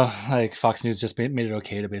 like Fox News just made it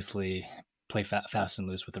okay to basically play fast and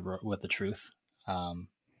loose with the truth, and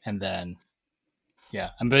then,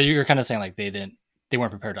 but you're kind of saying like they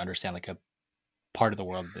weren't prepared to understand like a part of the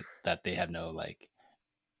world that they had no like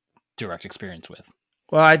direct experience with.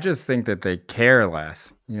 Well, I just think that they care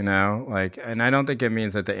less, like, and I don't think it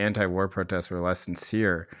means that the anti-war protests were less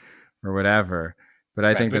sincere or whatever, but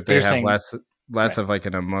I think that they have less of like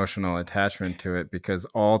an emotional attachment to it, because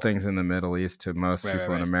all things in the Middle East to most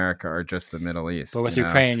people in America are just the Middle East. But with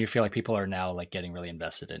Ukraine, you feel like people are now like getting really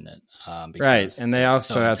invested in it. Right. And they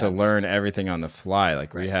also have to learn everything on the fly.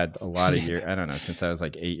 Like we had a lot of years, I don't know, since I was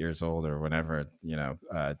like 8 years old or whenever,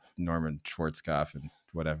 Norman Schwarzkopf and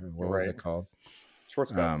whatever, what was it called?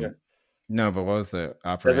 Schwarzkopf, No, but what was the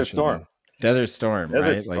operation? Desert Storm.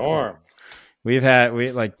 Right? Storm.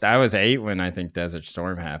 Like I was 8 when I think Desert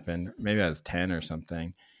Storm happened. Maybe I was 10 or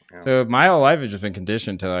something. Yeah. So my whole life has just been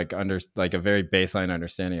conditioned to like a very baseline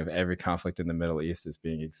understanding of every conflict in the Middle East as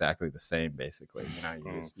being exactly the same. Basically,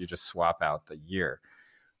 you just swap out the year.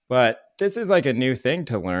 But this is like a new thing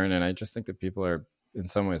to learn, and I just think that people are in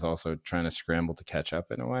some ways also trying to scramble to catch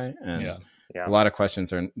up in a way. And a lot of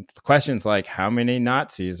questions like how many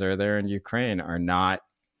Nazis are there in Ukraine are not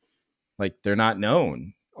like, they're not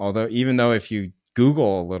known. Although, even though if you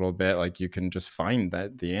Google a little bit, like you can just find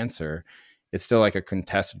that the answer, it's still like a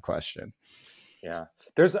contested question. Yeah.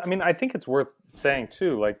 I think it's worth saying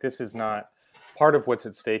too, like this is not part of what's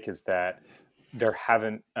at stake is that there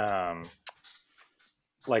haven't,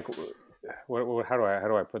 like, how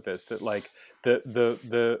do I put this? That like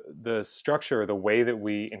the structure, the way that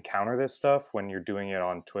we encounter this stuff when you're doing it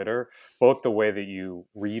on Twitter, both the way that you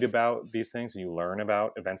read about these things and you learn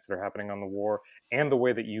about events that are happening on the war, and the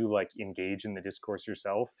way that you like engage in the discourse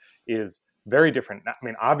yourself is very different. I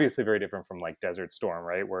mean, obviously very different from like Desert Storm,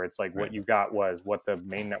 right? Where it's like what you got was what the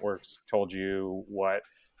main networks told you, what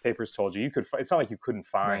papers told you. It's not like you couldn't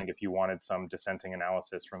find if you wanted some dissenting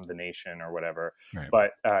analysis from The Nation or whatever. Right.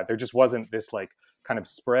 But there just wasn't this like kind of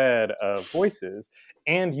spread of voices,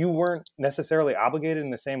 and you weren't necessarily obligated in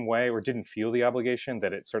the same way, or didn't feel the obligation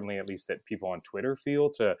that it certainly, at least that people on Twitter feel,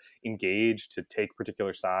 to engage, to take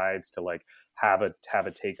particular sides, to like have a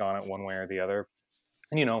take on it one way or the other.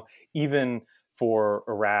 And even for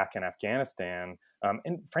Iraq and Afghanistan,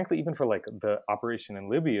 and frankly, even for like the operation in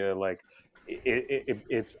Libya, like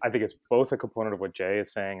it's I think it's both a component of what Jay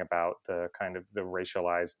is saying about the kind of the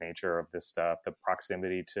racialized nature of this stuff, the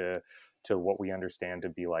proximity to what we understand to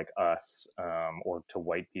be like us, or to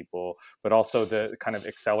white people, but also the kind of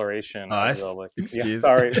acceleration us? of the, like, excuse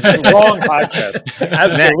sorry, wrong podcast.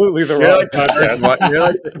 Absolutely the wrong podcast.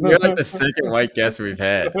 You're like the second white guest we've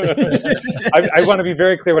had. I want to be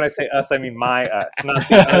very clear when I say us, I mean my us, not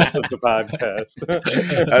the us of the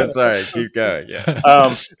podcast. I'm sorry, keep going. Yeah.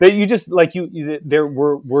 That you just like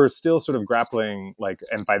we're still sort of grappling, like,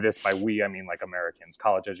 and by we I mean like Americans,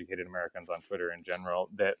 college educated Americans on Twitter in general,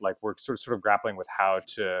 that like we're sort of grappling with how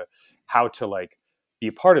to like be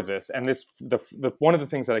a part of this. And the one of the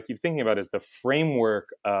things that I keep thinking about is the framework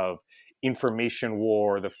of information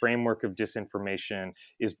war, the framework of disinformation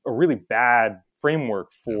is a really bad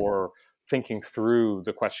framework for thinking through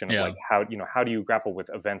the question of like how do you grapple with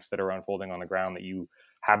events that are unfolding on the ground that you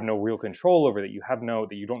have no real control over, that you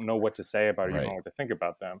don't know what to say about, or you don't know what to think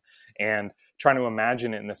about them, and trying to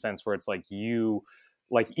imagine it in the sense where it's like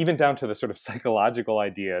like even down to the sort of psychological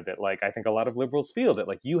idea that like I think a lot of liberals feel that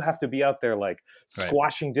like you have to be out there like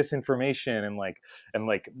squashing disinformation and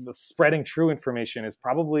like spreading true information is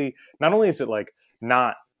probably, not only is it like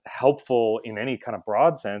not helpful in any kind of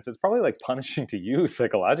broad sense, it's probably like punishing to you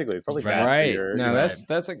psychologically. It's probably bad for your, no,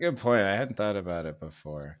 that's a good point. I hadn't thought about it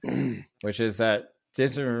before, which is that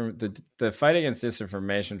the fight against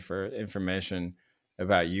disinformation for information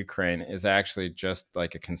about Ukraine is actually just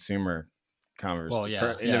like a consumer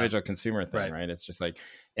conversation, individual consumer thing, right? It's just like,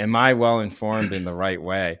 am I well informed in the right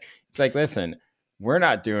way? It's like, listen, we're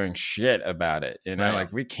not doing shit about it,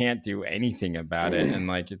 like we can't do anything about it, and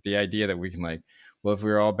like the idea that we can like, well, if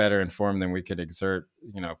we were all better informed, then we could exert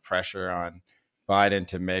pressure on Biden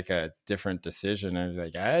to make a different decision. And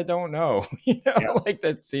like, I don't know, like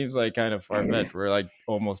that seems like kind of far-fetched. We're like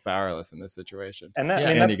almost powerless in this situation. And that,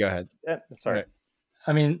 Andy, go ahead. Sorry. Right.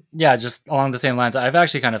 I mean, yeah, just along the same lines, I've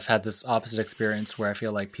actually kind of had this opposite experience where I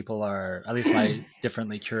feel like people are, at least my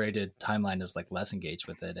differently curated timeline is like less engaged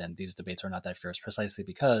with it. And these debates are not that fierce precisely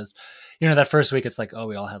because, that first week it's like, oh,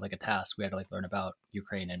 we all had like a task. We had to like learn about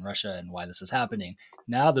Ukraine and Russia and why this is happening.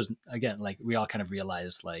 Now there's, again, like we all kind of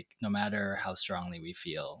realize like no matter how strongly we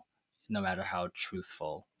feel, no matter how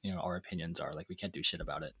truthful, our opinions are, like we can't do shit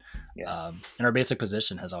about it. And our basic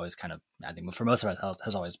position has always kind of, I think for most of us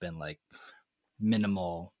has always been like,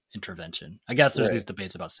 minimal intervention. I guess there's these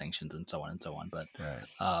debates about sanctions and so on, but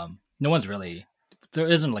no one's really, there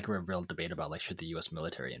isn't like a real debate about like should the US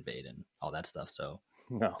military invade and all that stuff. So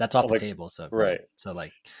that's off the table. So so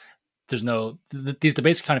like there's no, these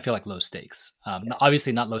debates kind of feel like low stakes.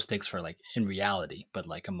 Obviously not low stakes for like in reality, but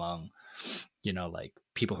like among like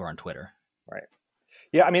people who are on Twitter. Right.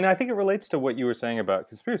 Yeah, I mean, I think it relates to what you were saying about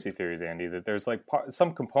conspiracy theories, Andy, that there's like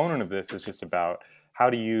some component of this is just about how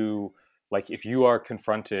do you, like, if you are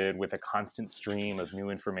confronted with a constant stream of new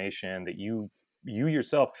information that you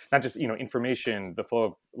yourself, not just, information, the flow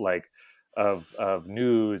of like of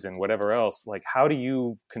news and whatever else, like how do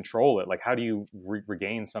you control it? Like how do you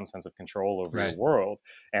regain some sense of control over your world?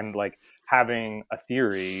 And like having a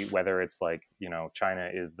theory, whether it's like, China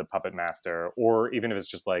is the puppet master, or even if it's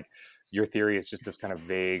just like your theory is just this kind of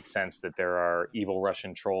vague sense that there are evil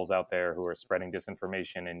Russian trolls out there who are spreading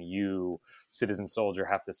disinformation and you, citizen soldier,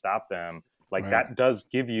 have to stop them. Like that does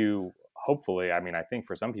give you, hopefully, I mean, I think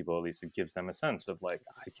for some people at least, it gives them a sense of like,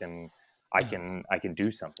 I can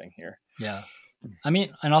do something here. Yeah. I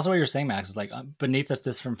mean, and also what you're saying, Max, is like beneath this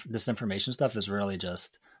disinformation stuff is really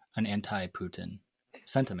just an anti-Putin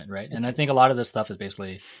sentiment, right? And I think a lot of this stuff is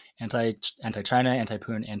basically anti-China,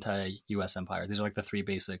 anti-Putin, anti-US empire. These are like the three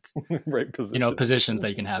basic positions that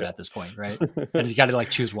you can have at this point, right? And you got to like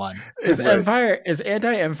choose one. Is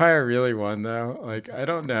anti-empire really one though? Like I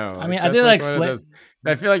don't know. I mean, I feel like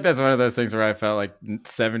I feel like that's one of those things where I felt like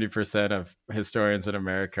 70% of historians in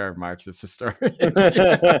America are Marxist historians.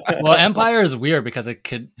 Well, empire is weird because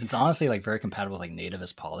it's honestly like very compatible with like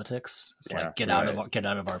nativist politics. It's like get out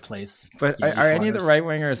of our place. But are any of the right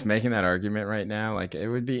wingers making that argument right now? Like it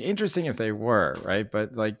would be interesting if they were, right?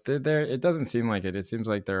 But like it doesn't seem like it. It seems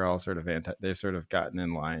like they're all sort of they've sort of gotten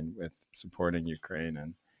in line with supporting Ukraine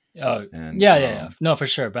and. No, for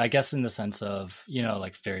sure. But I guess in the sense of,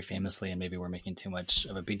 like very famously, and maybe we're making too much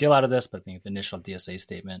of a big deal out of this, but I think the initial DSA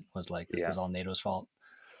statement was like, this is all NATO's fault.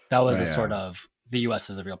 That was a sort of, the US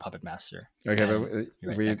is the real puppet master. Okay,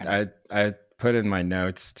 but I put in my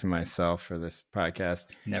notes to myself for this podcast,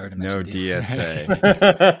 never to no DSA.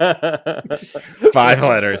 5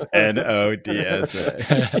 letters, NODSA.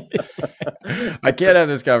 I can't have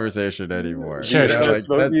this conversation anymore. Sure,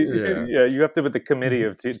 you have to. But the committee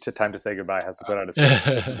of to Time to Say Goodbye has to put out a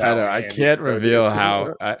statement. I know. I can't reveal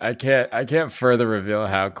how. I can't further reveal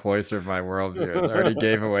how cloistered my worldview is. I already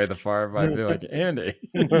gave away the far. I'd be like, Andy,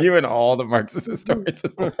 you and all the Marxist historians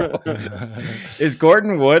in the world. Is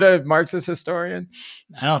Gordon Wood a Marxist historian?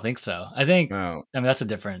 I don't think so. I think. No. I mean, that's a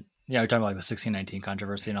different. Yeah, we're talking about like the 1619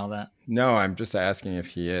 controversy and all that. No, I'm just asking if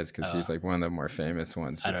he is because he's like one of the more famous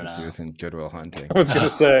ones I don't because he know. was in Good Will Hunting. I was going to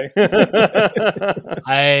say.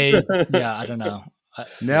 I don't know.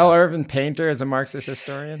 Nell Irvin Painter is a Marxist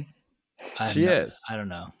historian. She is. I don't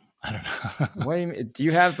know. Wait, do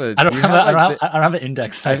you have the? I don't have an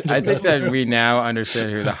index. I think that we now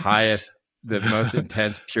understand who the most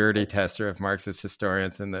intense purity tester of Marxist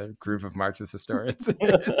historians in the group of Marxist historians.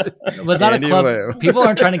 It was not Andy a club. Liu. People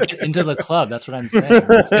aren't trying to get into the club. That's what I'm saying.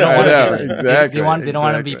 They don't want to exactly. They don't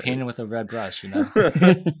want to be painted with a red brush. Yeah.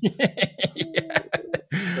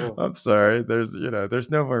 I'm sorry. There's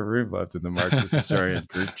no more room left in the Marxist historian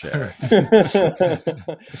group chat.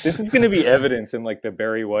 This is going to be evidence in like the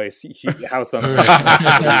Barry Weiss House on the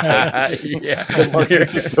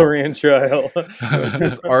Marxist historian trial.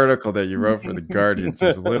 This article that you wrote for the Guardian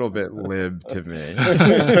seems a little bit lib to me.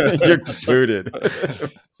 You're booted.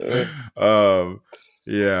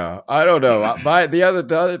 Yeah, I don't know. The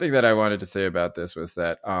other thing that I wanted to say about this was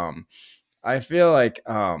that I feel like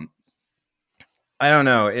I don't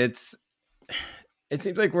know. It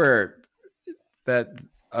seems like that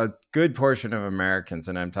a good portion of Americans,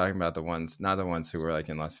 and I'm talking about the ones, not the ones who were like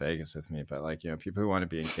in Las Vegas with me, but like, people who want to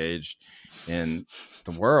be engaged in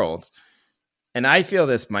the world. And I feel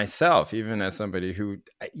this myself, even as somebody who,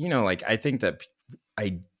 like, I think that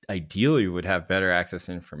I ideally would have better access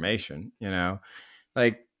to information,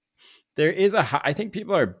 like I think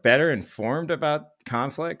people are better informed about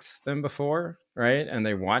conflicts than before. Right. And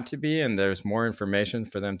they want to be, and there's more information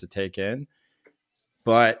for them to take in.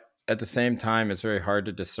 But at the same time, it's very hard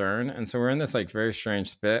to discern. And so we're in this like very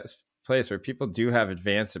strange place where people do have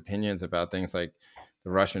advanced opinions about things like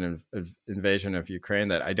the Russian invasion of Ukraine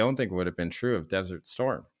that I don't think would have been true of Desert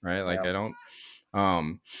Storm. Right. Like I don't.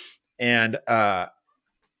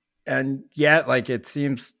 And yet, like, it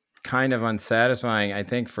seems kind of unsatisfying, I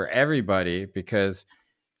think, for everybody because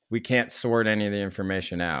we can't sort any of the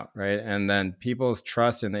information out, right? And then people's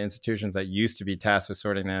trust in the institutions that used to be tasked with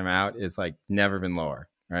sorting them out is like never been lower,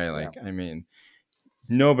 right? Like, I mean,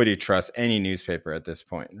 nobody trusts any newspaper at this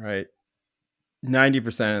point, right?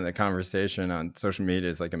 90% of the conversation on social media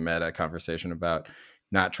is like a meta conversation about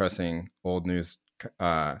not trusting old news.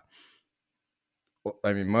 I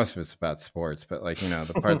mean, most of it's about sports, but like,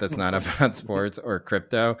 the part that's not about sports or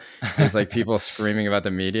crypto is like people screaming about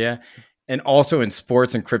the media. And also in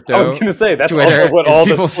sports and crypto, I was going to say that's Twitter, also what all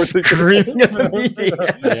people the sports screaming at the media.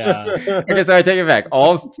 Okay, so I take it back.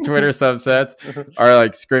 All Twitter subsets are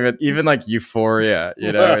like screaming, even like Euphoria.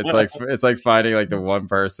 It's like finding like the one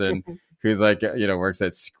person who's like works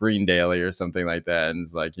at Screen Daily or something like that, and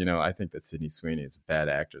it's like I think that Sydney Sweeney is a bad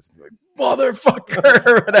actress. And like, motherfucker,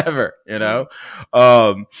 or whatever.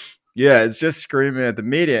 It's just screaming at the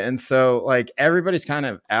media, and so like everybody's kind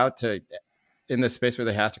of out to. In this space where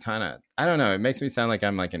they have to kind of, I don't know, it makes me sound like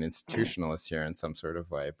I'm like an institutionalist here in some sort of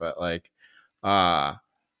way, but like, I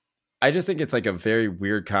just think it's like a very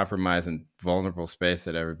weird compromise and vulnerable space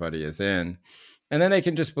that everybody is in. And then they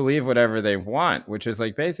can just believe whatever they want, which is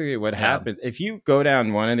like basically what happens. If you go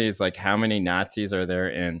down one of these, like how many Nazis are there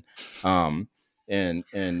in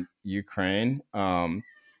Ukraine?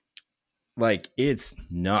 Like it's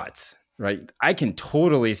nuts, right? I can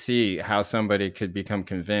totally see how somebody could become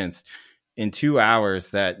convinced in 2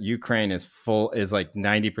 hours that Ukraine is like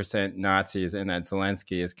 90% Nazis and that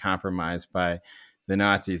Zelensky is compromised by the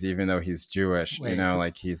Nazis, even though he's Jewish,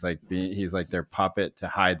 like he's like their puppet to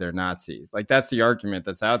hide their Nazis. Like that's the argument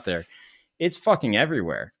that's out there. It's fucking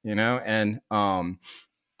everywhere, and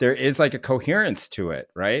there is like a coherence to it,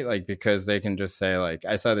 right? Like, because they can just say like,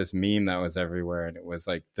 I saw this meme that was everywhere and it was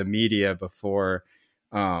like the media before,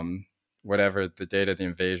 whatever the date of the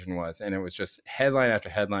invasion was. And it was just headline after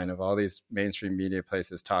headline of all these mainstream media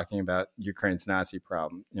places talking about Ukraine's Nazi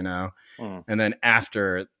problem, and then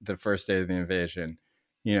after the first day of the invasion,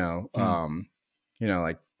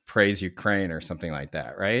 like praise Ukraine or something like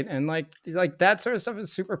that. Right. And like that sort of stuff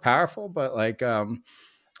is super powerful, but like,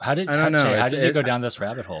 how did you go down this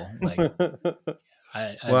rabbit hole? Like,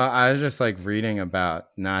 I was just like reading about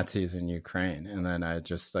Nazis in Ukraine, and then I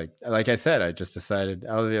just like I said, I just decided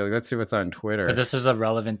I'll be like, let's see what's on Twitter. But this is a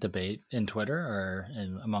relevant debate in Twitter or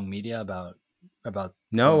among media about.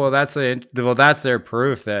 No, well, that's their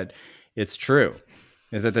proof that it's true.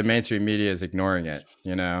 is that the mainstream media is ignoring it,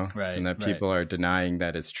 you know, right, and that people are denying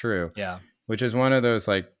that it's true. Yeah, which is one of those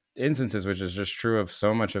like instances, which is just true of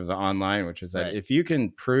so much of the online, which is that if you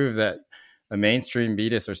can prove that a mainstream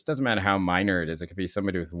media source, doesn't matter how minor it is, it could be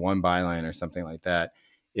somebody with one byline or something like that,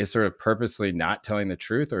 is sort of purposely not telling the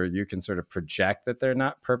truth, or you can sort of project that they're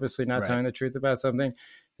not purposely not telling the truth about something,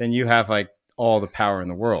 then you have like all the power in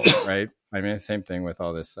the world, right? I mean, same thing with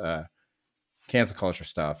all this cancel culture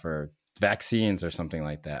stuff or vaccines or something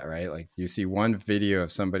like that, right? Like you see one video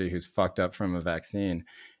of somebody who's fucked up from a vaccine,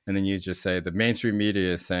 and then you just say the mainstream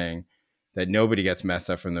media is saying that nobody gets messed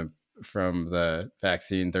up from the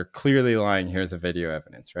vaccine. They're clearly lying. Here's a video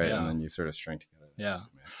evidence, right? And then you sort of string together. Yeah.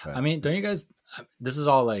 But, I mean, don't you guys, this is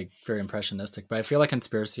all like very impressionistic, but I feel like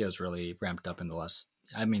conspiracy has really ramped up in the last,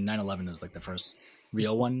 I mean, 9/11 is like the first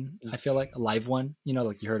real one, I feel like, a live one. You know,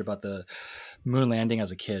 like you heard about the moon landing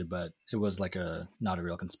as a kid, but it was like not a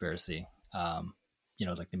real conspiracy. You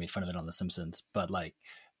know, like they made fun of it on The Simpsons, but like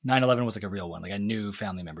 9/11 was like a real one. Like I knew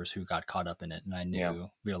family members who got caught up in it, and I knew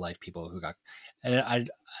real life people who got. And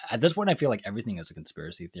at this point, I feel like everything is a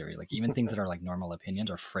conspiracy theory. Like even things that are like normal opinions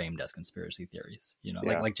are framed as conspiracy theories. You know,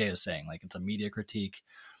 like Jay is saying, like it's a media critique.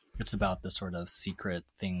 It's about this sort of secret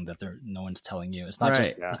thing that no one's telling you. It's not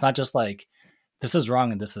it's not just like this is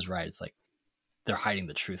wrong and this is right. It's like they're hiding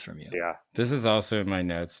the truth from you. Yeah. This is also in my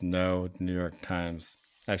notes. No New York Times.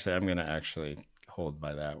 Actually, I'm going to hold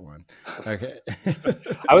by that one. Okay.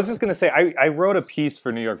 I was just going to say, I wrote a piece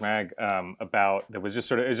for New York Mag about, that was just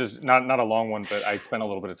sort of, it's just not a long one, but I spent a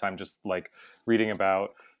little bit of time just like reading about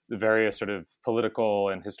the various sort of political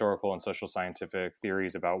and historical and social scientific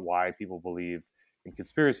theories about why people believe in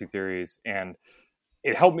conspiracy theories. And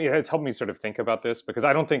it's helped me sort of think about this, because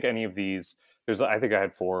I don't think any of these, I think I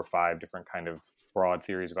had 4 or 5 different kind of broad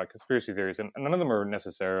theories about conspiracy theories, and none of them are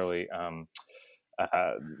necessarily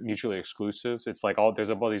mutually exclusive. It's like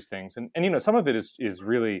there's all these things, and you know, some of it is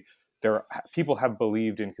really people have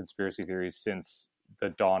believed in conspiracy theories since the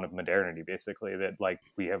dawn of modernity, basically, that like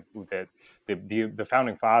we have that the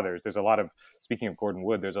founding fathers, there's a lot of, speaking of Gordon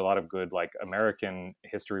Wood, there's a lot of good like American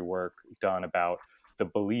history work done about the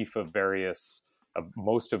belief of various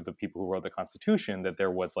most of the people who wrote the Constitution, that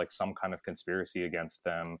there was like some kind of conspiracy against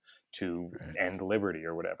them to end liberty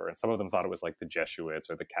or whatever. And some of them thought it was like the Jesuits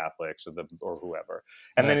or the Catholics or whoever.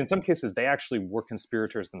 And then in some cases, they actually were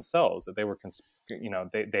conspirators themselves, that they were,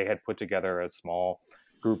 they had put together a small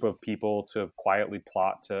group of people to quietly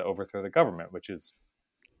plot to overthrow the government, which is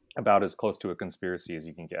about as close to a conspiracy as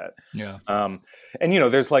you can get. Yeah. And, you know,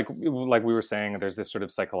 there's like we were saying, there's this sort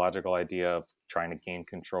of psychological idea of trying to gain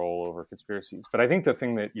control over conspiracies. But I think the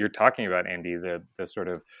thing that you're talking about, Andy, the sort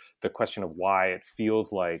of the question of why it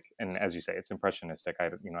feels like, and as you say, it's impressionistic. I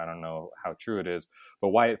don't know how true it is, but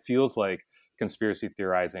why it feels like conspiracy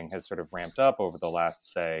theorizing has sort of ramped up over the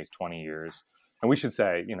last, say, 20 years. And we should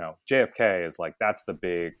say, you know, JFK is like, that's the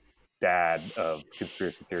big dad of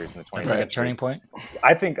conspiracy theories in the 20th century. Like a turning point?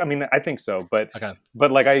 I think so, but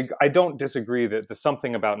like I don't disagree that the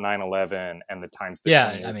something about 9/11 and the times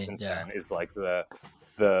that since then is like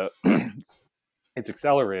the it's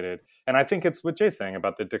accelerated. And I think it's what Jay's saying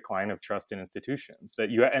about the decline of trust in institutions, that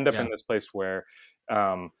you end up in this place where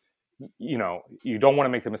you know, you don't want to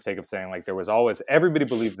make the mistake of saying like everybody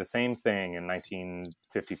believed the same thing in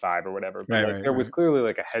 1955 or whatever. But there was clearly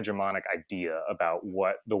like a hegemonic idea about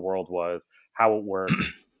what the world was, how it worked,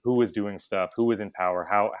 who was doing stuff, who was in power,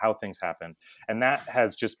 how things happened. And that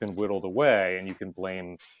has just been whittled away, and you can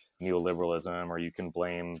blame neoliberalism, or you can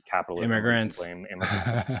blame capitalism, immigrants, blame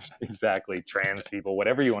immigrants, exactly, trans people,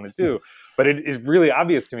 whatever you want to do. But it is really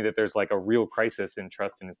obvious to me that there's like a real crisis in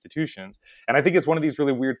trust in institutions. And I think it's one of these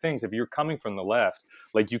really weird things. If you're coming from the left,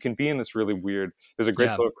 like you can be in this really weird, there's a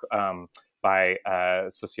great book by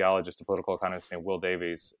a sociologist, a political economist named Will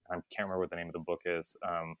Davies. I can't remember what the name of the book is.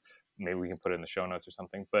 Maybe we can put it in the show notes or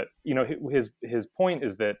something. But you know, his point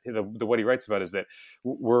is that what he writes about is that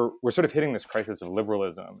we're sort of hitting this crisis of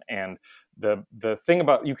liberalism. And the thing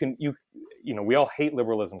about you know, we all hate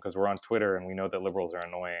liberalism because we're on Twitter and we know that liberals are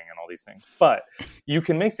annoying and all these things. But you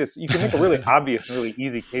can make a really obvious and really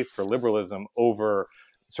easy case for liberalism over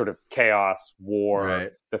sort of chaos, war,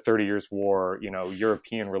 the 30 Years' War, you know,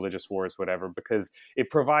 European religious wars, whatever, because it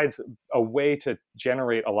provides a way to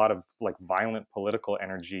generate a lot of like violent political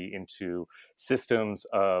energy into systems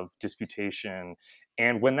of disputation.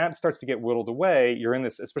 And when that starts to get whittled away, you're in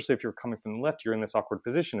this, especially if you're coming from the left, you're in this awkward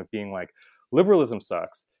position of being like, liberalism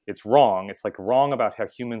sucks. It's wrong. It's like wrong about how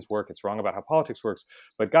humans work. It's wrong about how politics works.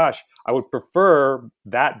 But gosh, I would prefer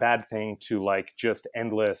that bad thing to like just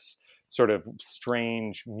endless sort of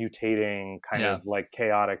strange, mutating, kind of like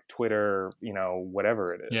chaotic Twitter, you know,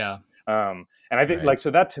 whatever it is. Yeah. And I think so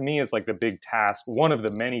that to me is like the big task, one of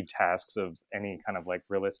the many tasks of any kind of like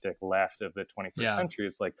realistic left of the 21st century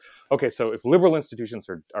is like, okay, so if liberal institutions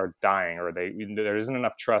are dying, or there isn't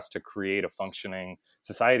enough trust to create a functioning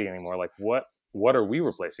society anymore, like what are we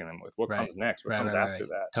replacing them with? What comes next? What comes after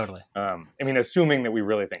that? Totally. I mean, assuming that we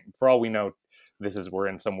really think, for all we know, we're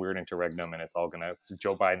in some weird interregnum, and it's all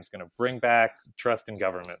Joe Biden's gonna bring back trust in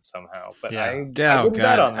government somehow. But I wouldn't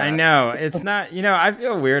bet on that. I know it's not. I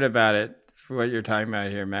feel weird about it. What you're talking about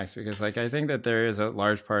here, Max, because like I think that there is a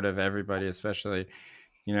large part of everybody, especially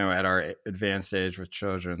at our advanced age with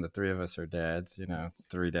children. The three of us are dads.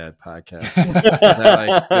 3 Dad podcast.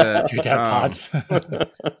 Like 3 Dad pod.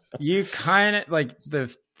 You kind of like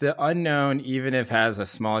the unknown, even if has a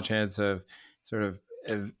small chance of sort of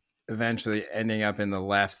eventually ending up in the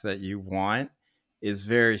left that you want, is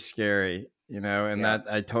very scary, and that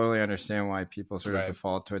I totally understand why people sort of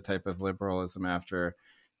default to a type of liberalism after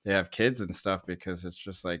they have kids and stuff, because it's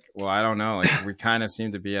just like, well, I don't know, like we kind of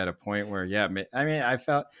seem to be at a point where, I mean, I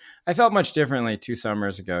felt much differently 2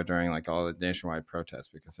 summers ago during like all the nationwide protests,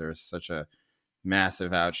 because there was such a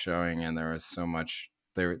massive outshowing and there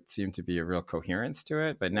seemed to be a real coherence to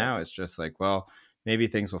it. But now it's just like, well, maybe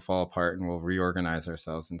things will fall apart and we'll reorganize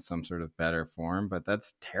ourselves in some sort of better form. But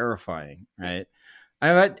that's terrifying, right?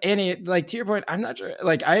 Annie, like to your point, I'm not sure.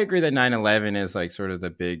 Like I agree that 9/11 is like sort of the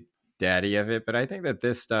big daddy of it, but I think that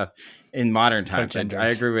this stuff in modern times, I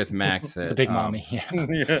agree with Max that the big mommy,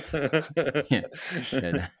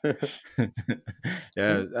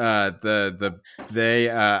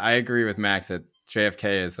 I agree with Max that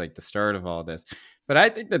JFK is like the start of all this. But I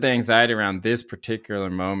think that the anxiety around this particular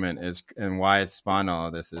moment is, and why it spawned all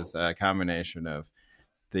of this, is a combination of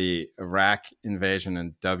the Iraq invasion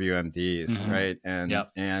and WMDs, right? And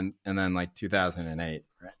then like 2008,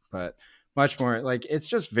 right? But much more like it's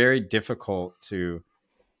just very difficult to,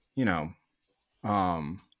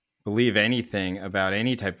 believe anything about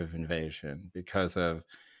any type of invasion because of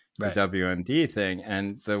the WMD thing.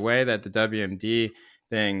 And the way that the WMD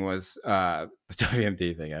thing was the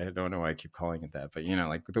WMD thing, I don't know why I keep calling it that, but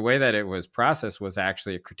like the way that it was processed was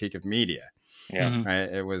actually a critique of media. Right.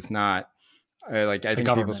 It was not like I think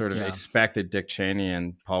people sort of expected Dick Cheney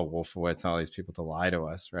and Paul Wolfowitz and all these people to lie to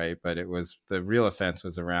us, right? But it was, the real offense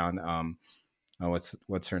was around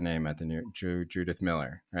what's her name at the New Judith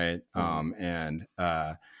Miller, right? And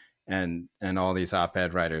all these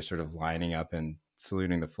op-ed writers sort of lining up and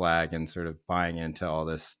saluting the flag and sort of buying into all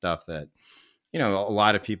this stuff that a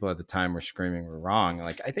lot of people at the time were screaming were wrong.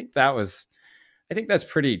 Like I think that's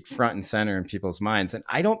pretty front and center in people's minds. And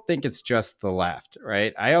I don't think it's just the left,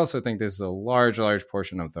 right? I also think this is a large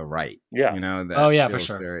portion of the right. Yeah. For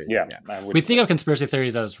sure. We think of conspiracy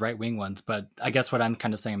theories as right-wing ones, but I guess what I'm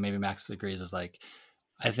kind of saying, maybe Max agrees, is like,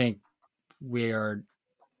 I think we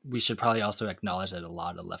should probably also acknowledge that a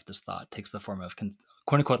lot of leftist thought takes the form of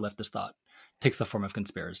quote unquote leftist thought takes the form of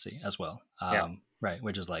conspiracy as well. Right.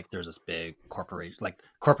 Which is like, there's this big corporation, like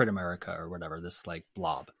corporate America or whatever, this like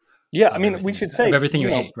blob. Yeah, I mean, we should say everything you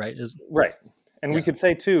hate, right? Right. And we could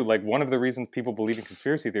say too, like one of the reasons people believe in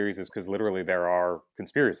conspiracy theories is because literally there are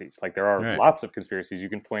conspiracies. Like there are lots of conspiracies. You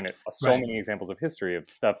can point at so many examples of history of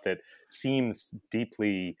stuff that seems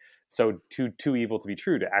deeply too evil to be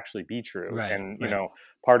true to actually be true. And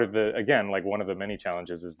part of one of the many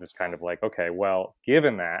challenges is this kind of like, okay, well,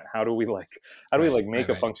 given that, how do we make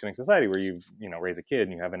a functioning society where you raise a kid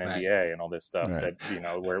and you have an MBA and all this stuff that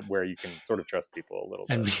where you can sort of trust people a little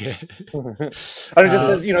bit. I mean,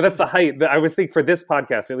 just that's the height. I was thinking for this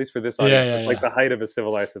podcast, at least for this audience, it's like the height of a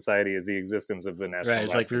civilized society is the existence of the National. Right,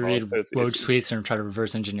 it's like we read Woj tweets and try to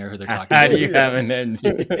reverse engineer who they're talking How to. do you have an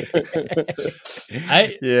MBA?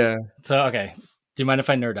 So, okay. Do you mind if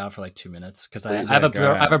I nerd out for like 2 minutes? Because I have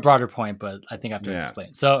a broader point, but I think I have to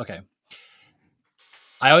explain. So, okay.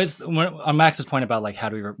 I always, on Max's point about like,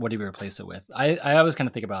 what do we replace it with? I always kind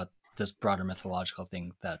of think about this broader mythological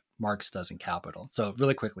thing that Marx does in Capital. So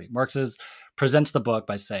really quickly, Marx presents the book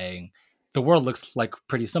by saying the world looks like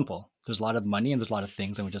pretty simple. There's a lot of money and there's a lot of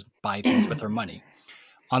things, and we just buy things with our money.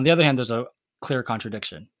 On the other hand, there's a clear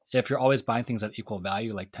contradiction. If you're always buying things at equal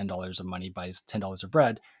value, like $10 of money buys $10 of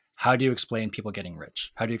bread, how do you explain people getting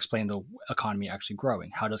rich? How do you explain the economy actually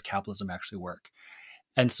growing? How does capitalism actually work?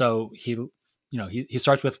 And so he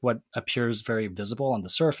starts with what appears very visible on the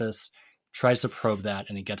surface, tries to probe that,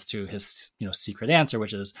 and he gets to his secret answer,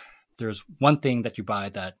 which is there's one thing that you buy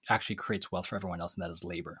that actually creates wealth for everyone else, and that is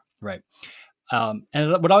labor, right? And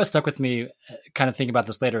what always stuck with me, kind of thinking about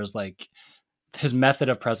this later, is like his method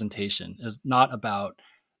of presentation is not about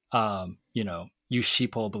you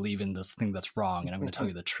sheeple believe in this thing that's wrong, and I'm going to tell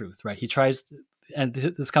you the truth, right? He tries, and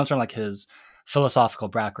this comes from like his philosophical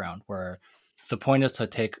background, where the point is to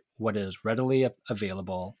take what is readily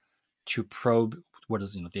available to probe what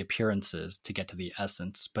is, the appearances to get to the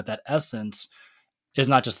essence. But that essence is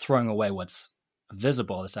not just throwing away what's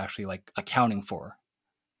visible. It's actually like accounting for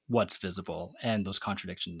what's visible and those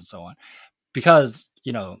contradictions and so on. Because,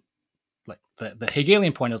 like the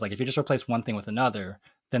Hegelian point is like, if you just replace one thing with another,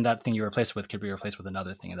 then that thing you replace with could be replaced with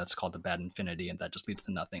another thing. And that's called the bad infinity. And that just leads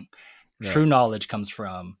to nothing. Right. True knowledge comes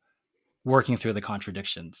from working through the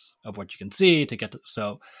contradictions of what you can see to get to.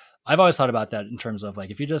 So I've always thought about that in terms of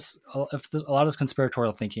like, if a lot of this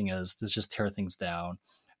conspiratorial thinking is let's just tear things down,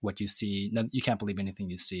 what you see, no, you can't believe anything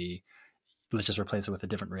you see, let's just replace it with a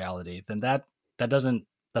different reality, then that's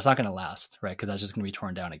not going to last, right? Because that's just going to be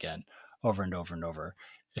torn down again over and over and over.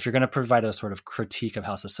 If you're going to provide a sort of critique of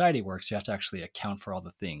how society works, you have to actually account for all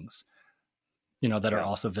the things, that are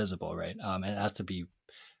also visible, right? And it has to be,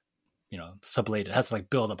 sublated. It has to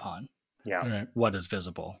like build upon what is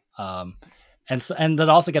visible. And that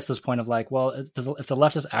also gets to this point of like, well, if the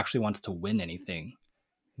leftist actually wants to win anything,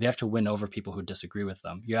 they have to win over people who disagree with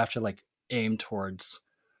them. You have to like aim towards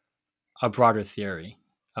a broader theory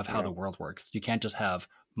of how the world works. You can't just have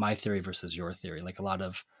my theory versus your theory. Like a lot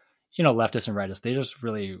of, leftists and rightists, they just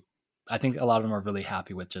really, I think a lot of them are really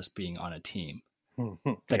happy with just being on a team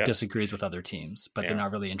that disagrees with other teams, but they're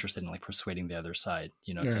not really interested in like persuading the other side,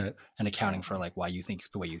 and accounting for like why you think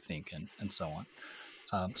the way you think and so on.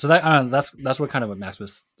 So that's what kind of what Max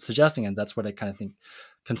was suggesting, and that's what I kind of think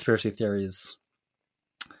conspiracy theories.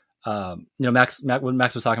 Max what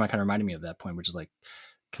Max was talking about kind of reminded me of that point, which is like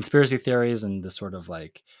conspiracy theories and this sort of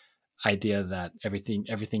like idea that everything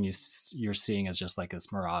you're seeing is just like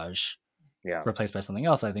this mirage, replaced by something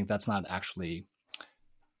else. I think that's not actually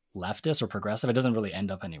leftist or progressive. It doesn't really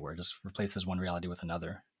end up anywhere. It just replaces one reality with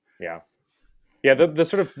another. Yeah, the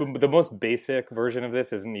sort of the most basic version of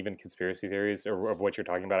this isn't even conspiracy theories or of what you're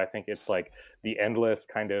talking about. I think it's like the endless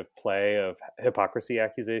kind of play of hypocrisy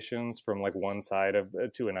accusations from like one side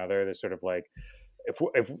to another. There's sort of like, if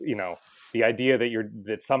the idea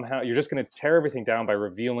that somehow you're just going to tear everything down by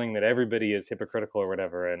revealing that everybody is hypocritical or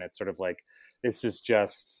whatever, and it's sort of like this is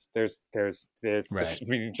just there's right.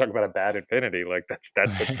 When you talk about a bad infinity, like that's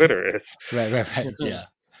what Twitter is. right. Yeah.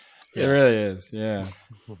 It really is. Yeah.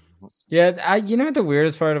 Yeah. The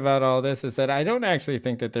weirdest part about all this is that I don't actually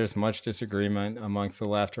think that there's much disagreement amongst the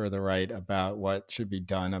left or the right about what should be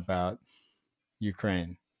done about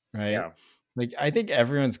Ukraine. Right. Yeah. Like, I think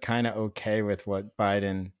everyone's kind of okay with what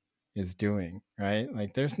Biden is doing. Right.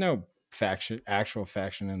 Like, there's no actual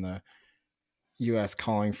faction in the U.S.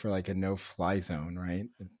 calling for like a no-fly zone. Right.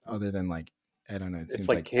 Other than like, I don't know. It seems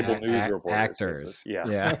like cable news reporters. Actors.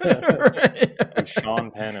 Yeah. Right. Like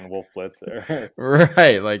Sean Penn and Wolf Blitzer.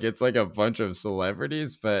 Right. Like it's like a bunch of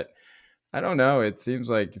celebrities, but I don't know. It seems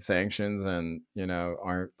like sanctions and,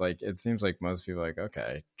 aren't like, it seems like most people are like,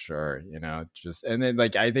 okay, sure. And then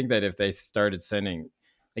like, I think that if they started sending,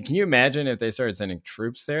 like, can you imagine if they started sending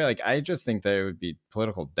troops there? Like, I just think that it would be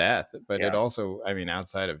political death, but it also,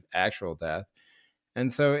 outside of actual death. And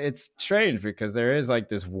so it's strange because there is like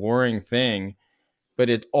this warring thing, but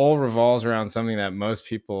it all revolves around something that most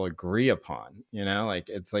people agree upon, like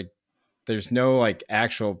it's like there's no like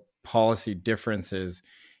actual policy differences.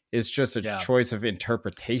 It's just a choice of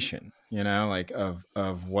interpretation, like of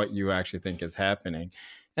what you actually think is happening.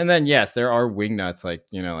 And then, yes, there are wingnuts like,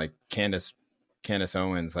 like Candace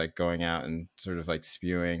Owens, like going out and sort of like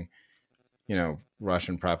spewing,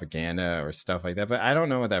 Russian propaganda or stuff like that. But I don't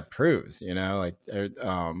know what that proves, like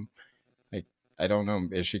I don't know.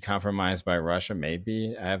 Is she compromised by Russia?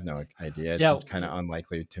 Maybe. I have no idea. It's kind of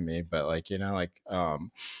unlikely to me, but like, it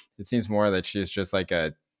seems more that she's just like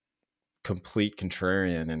a complete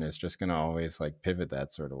contrarian and is just going to always like pivot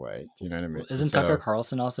that sort of way. Do you know what I mean? Isn't Tucker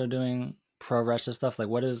Carlson also doing pro-Russia stuff? Like,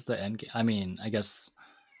 what is the end game? I mean, I guess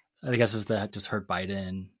it's that just hurt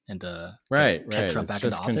Biden and get Trump back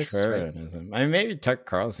into office. Right? I mean, maybe Tucker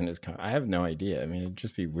Carlson is. I have no idea. I mean, it'd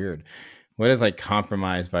just be weird. What does like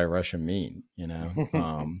compromised by Russia mean?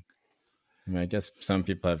 I guess some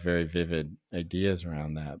people have very vivid ideas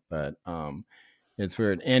around that, but it's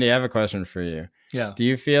weird. Andy, I have a question for you. Yeah. Do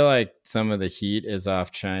you feel like some of the heat is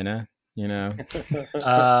off China? No,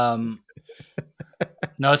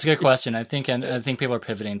 it's a good question. I think people are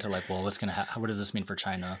pivoting to like, well, what does this mean for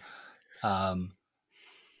China? And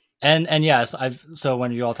yes, so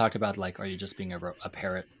when you all talked about like, are you just being a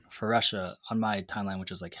parrot for Russia on my timeline,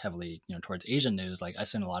 which is like heavily, towards Asian news, like I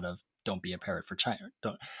send a lot of don't be a parrot for China.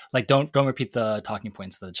 Don't repeat the talking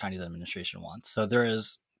points that the Chinese administration wants. So there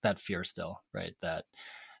is that fear still, right? That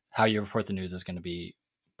how you report the news is going to be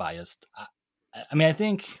biased. I mean, I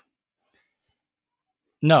think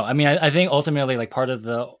No, I mean, I think ultimately, like, part of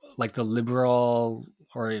the liberal,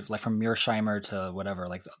 or like from Mearsheimer to whatever,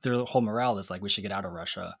 like their whole morale is like we should get out of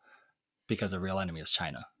Russia because the real enemy is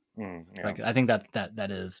China. Yeah. Like, I think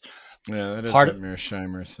that is that is part what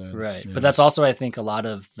Mearsheimer said, right? Yeah. But that's also, I think, a lot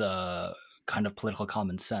of the kind of political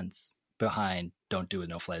common sense behind don't do a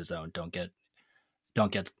no-fly zone, don't get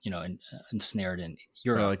ensnared in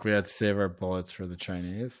Europe. Well, like we had to save our bullets for the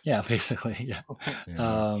Chinese. Yeah, basically, yeah.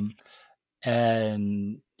 Yeah.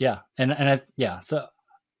 And yeah, and so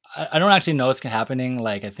I don't actually know what's happening.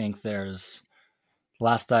 Like, I think there's,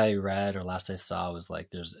 last I read or last I saw was like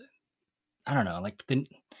there's, I don't know, like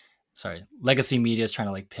legacy media is trying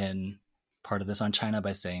to like pin part of this on China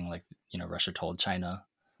by saying like, Russia told China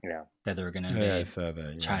that they were going to invade. I saw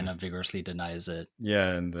that. Yeah. China vigorously denies it.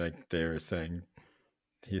 Yeah, and like they were saying,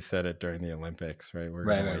 he said it during the Olympics, right? We're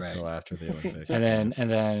going to wait till after the Olympics. and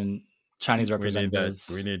then Chinese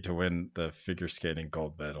representatives. We need to win the figure skating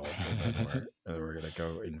gold medal, and then we're going to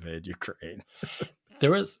go invade Ukraine.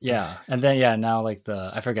 There was, and then now like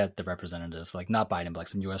I forget the representatives, like not Biden, but like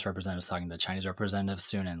some U.S. representatives talking to Chinese representatives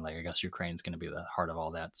soon, and like I guess Ukraine's going to be the heart of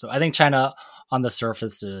all that. So I think China, on the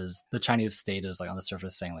surface, the Chinese state is like on the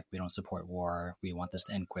surface saying like we don't support war, we want this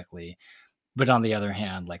to end quickly, but on the other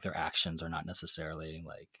hand, like their actions are not necessarily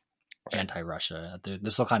like anti-Russia. They're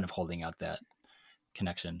still kind of holding out that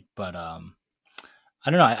connection, but I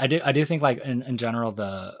don't know. I do think like in general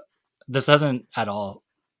this doesn't at all,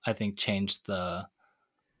 I think, change the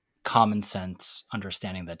common sense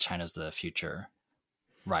understanding that China's the future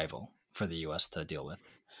rival for the U.S. to deal with.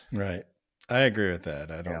 Right. I agree with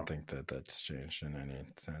that. I don't think that that's changed in any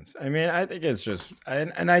sense. I mean, I think it's just,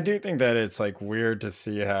 and I do think that it's like weird to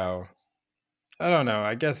see how, I don't know,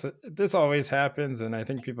 I guess this always happens, and I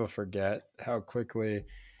think people forget how quickly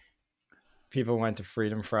people went to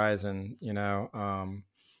freedom fries and,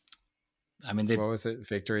 I mean, what was it?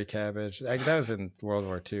 Victory cabbage. Like, that was in World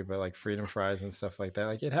War II, but like freedom fries and stuff like that.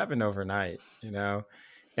 Like, it happened overnight, and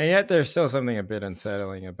yet there's still something a bit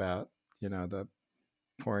unsettling about, the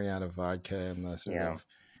pouring out of vodka and the sort of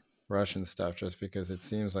Russian stuff, just because it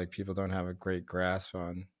seems like people don't have a great grasp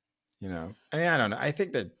on, I mean, I don't know. I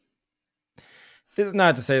think that this is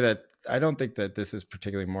not to say that I don't think that this is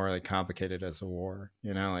particularly morally complicated as a war,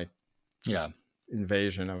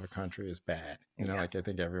 invasion of a country is bad. Like I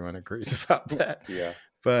think everyone agrees about that. Yeah.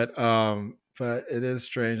 But it is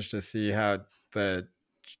strange to see how a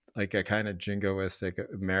kind of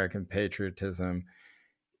jingoistic American patriotism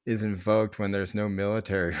is invoked when there's no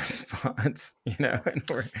military response, and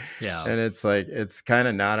it's like, it's kind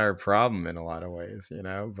of not our problem in a lot of ways,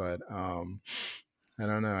 but I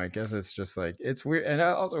don't know. I guess it's just like, it's weird. And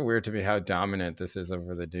also weird to me how dominant this is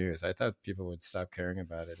over the news. I thought people would stop caring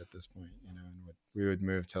about it at this point, and we would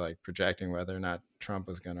move to like projecting whether or not Trump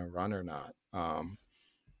was going to run or not.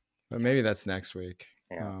 But maybe that's next week.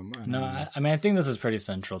 Yeah. I mean, I think this is pretty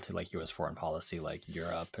central to like U.S. foreign policy, like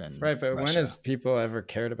Europe and right. But Russia. When has people ever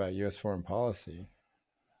cared about U.S. foreign policy?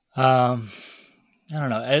 I don't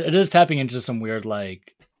know. It is tapping into some weird,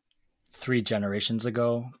 like 3 generations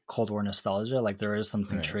ago Cold War nostalgia. Like there is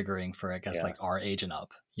something triggering for, I guess, like our age and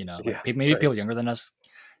up. Maybe people younger than us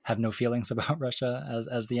have no feelings about Russia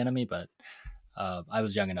as the enemy, but I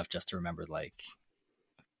was young enough just to remember like,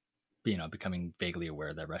 becoming vaguely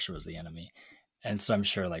aware that Russia was the enemy. And so I'm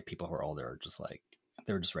sure like people who are older are just like,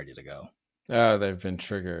 they were just ready to go. Oh, they've been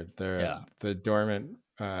triggered. They're the dormant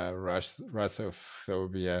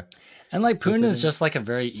Russophobia. And like Putin is just like a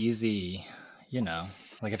very easy,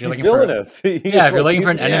 like if you're he's looking villainous. for, if you're looking for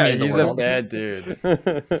an enemy in the world. He's a bad dude.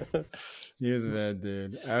 He was a bad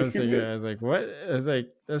dude. I was thinking, I was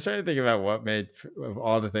trying to think about what made, of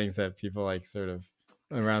all the things that people like sort of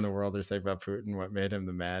around the world are saying about Putin, what made him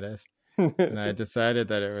the maddest. And I decided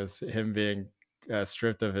that it was him being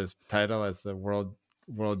stripped of his title as the World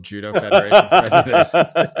Judo Federation president.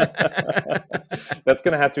 That's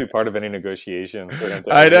going to have to be part of any negotiations.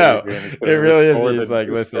 I know. It really is. He's like,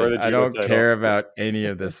 listen, I don't care about any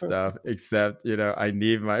of this stuff except, I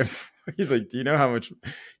need my... He's like, do you know how much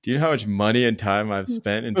money and time I've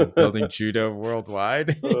spent into building judo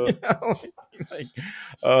worldwide?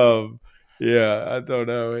 Yeah, I don't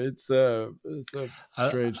know. It's a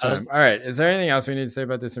strange time. All right. Is there anything else we need to say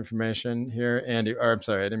about disinformation here, Andy? Or I'm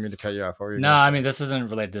sorry, I didn't mean to cut you off. No, I mean, this isn't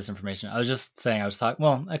related to disinformation. I was just saying,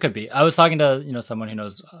 well, it could be. I was talking to, someone who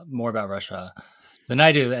knows more about Russia than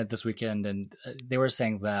I do at this weekend. And they were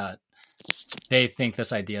saying that they think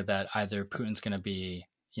this idea that either Putin's going to be,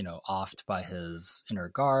 offed by his inner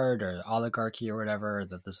guard or oligarchy or whatever,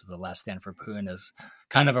 that this is the last stand for Putin, is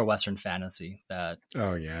kind of a Western fantasy that,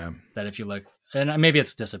 that if you look and maybe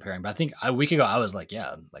it's disappearing, but I think a week ago I was like,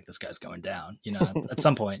 yeah, like this guy's going down, at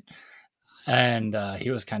some point. And he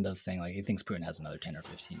was kind of saying like he thinks Putin has another 10 or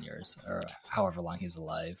 15 years or however long he's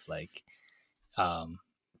alive. Like,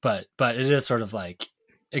 but it is sort of like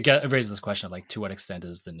it raises this question of like to what extent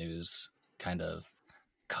is the news kind of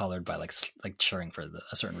colored by like cheering for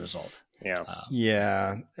a certain result.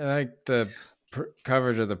 Yeah, like the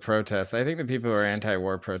coverage of the protests. I think the people who are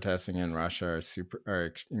anti-war protesting in Russia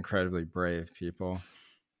are incredibly brave people,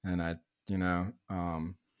 and I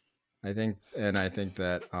think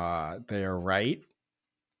that they are right,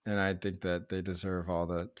 and I think that they deserve all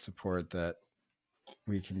the support that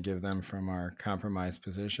we can give them from our compromised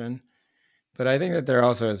position. But I think that there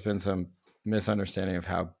also has been some misunderstanding of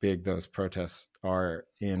how big those protests are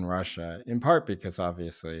in Russia, in part because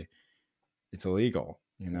obviously it's illegal,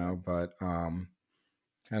 but I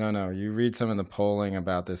don't know. You read some of the polling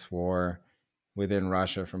about this war within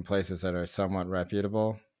Russia from places that are somewhat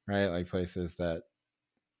reputable, right? Like places that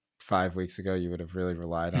 5 weeks ago you would have really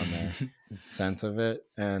relied on their sense of it.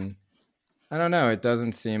 And I don't know, it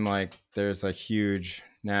doesn't seem like there's a huge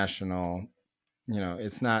national,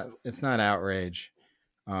 it's not outrage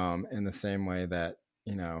in the same way that,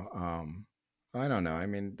 I don't know. I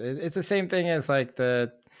mean, it's the same thing as like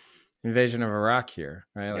the invasion of Iraq here,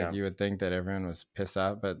 right? Like you would think that everyone was pissed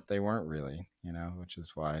off, but they weren't really, which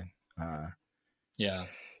is why. I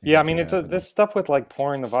mean, it's this stuff with like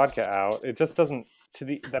pouring the vodka out. It just doesn't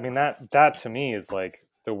that to me is like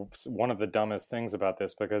one of the dumbest things about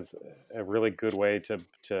this, because a really good way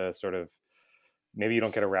to sort of, maybe you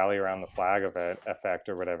don't get a rally around the flag effect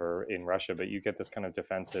or whatever in Russia, but you get this kind of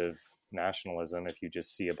defensive nationalism if you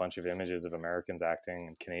just see a bunch of images of Americans acting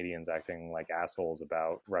and Canadians acting like assholes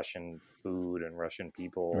about Russian food and Russian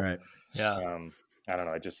people. Right. Yeah. I don't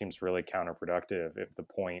know. It just seems really counterproductive if the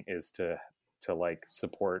point is to like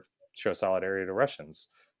show solidarity to Russians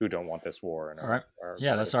who don't want this war.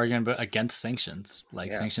 That's the argument against sanctions.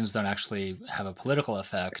 Like sanctions don't actually have a political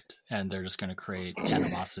effect, and they're just going to create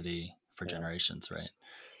animosity for generations, right?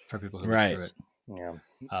 For people who live through it.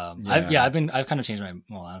 I've kind of changed I don't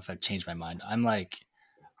know if I've changed my mind. I'm like,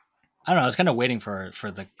 I don't know. I was kind of waiting for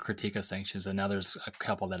the critique of sanctions, and now there's a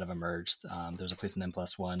couple that have emerged. There's a piece in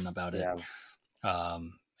N+1 about it,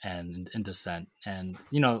 and in Dissent. And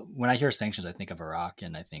when I hear sanctions, I think of Iraq,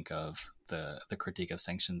 and I think of the critique of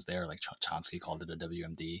sanctions there. Like Chomsky called it a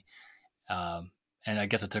WMD, and I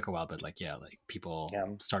guess it took a while, but people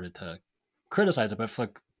started to criticize it. But for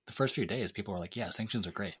the first few days, people were like, "Yeah, sanctions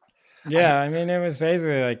are great." Yeah, I mean, it was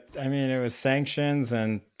basically it was sanctions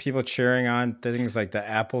and people cheering on things like the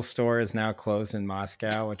Apple store is now closed in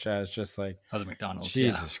Moscow, which I was just like, the McDonald's.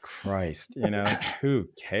 Jesus Christ, who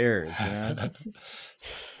cares?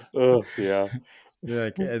 Oh yeah.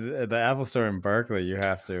 Like the Apple store in Berkeley, you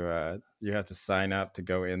have to sign up to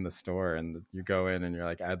go in the store, and you go in and you're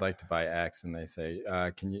like, I'd like to buy X, and they say,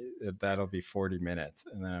 can you? That'll be 40 minutes,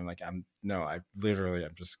 and then I'm like, I'm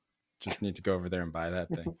just need to go over there and buy that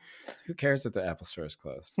thing. Who cares if the Apple store is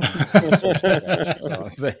closed? But it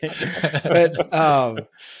was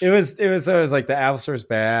like the Apple store is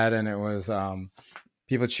bad, and it was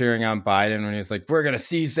people cheering on Biden when he was like, we're gonna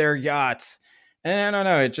seize their yachts. And I don't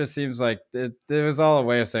know, it just seems like it was all a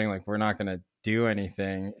way of saying like we're not going to do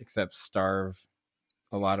anything except starve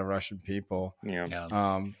a lot of Russian people.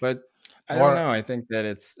 But I don't know. I think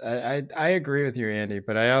that I agree with you, Andy,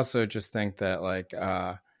 but I also just think that like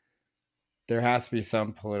there has to be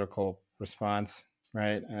some political response,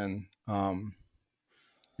 right? And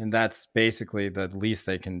that's basically the least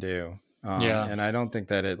they can do. And I don't think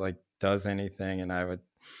that it like does anything. And I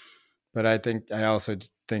also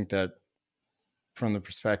think that from the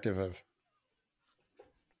perspective of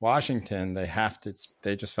Washington, they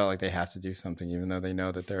just felt like they have to do something, even though they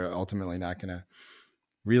know that they're ultimately not going to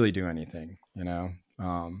really do anything, and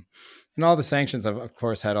all the sanctions of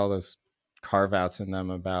course had all those carve outs in them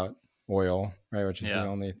about oil, right? Which is the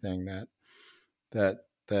only thing that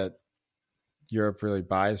Europe really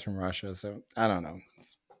buys from Russia. So I don't know.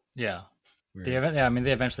 They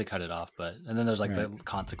eventually cut it off, and then there's like the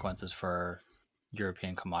consequences for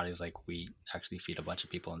European commodities like wheat actually feed a bunch of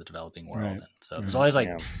people in the developing world. And so there's always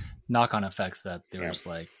knock-on effects that they were just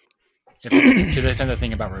like, if they say the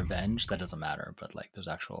thing about revenge, that doesn't matter, but like there's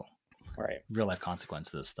actual real life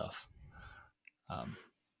consequence to this stuff.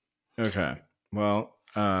 Okay. Well,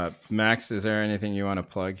 Max, is there anything you want to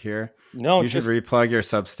plug here? No, you should replug your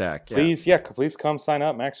Substack. Please come sign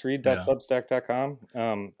up,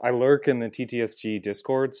 maxread.substack.com. I lurk in the TTSG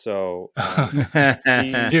Discord, so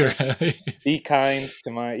be kind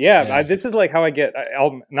to my this is like how I get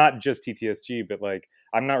I'll not just TTSG, but like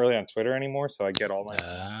I'm not really on Twitter anymore, so I get all my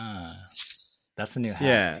That's the new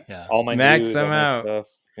hack. Yeah. All my Max news, somehow. all my stuff.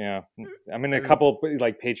 Yeah, I'm in a couple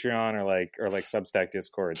like Patreon or like Substack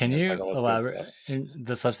Discords. Can you like elaborate in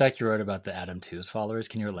the Substack you wrote about the Adam Tooze followers?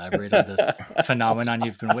 Can you elaborate on this phenomenon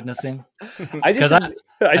you've been witnessing? I just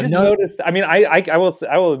noticed. I mean, I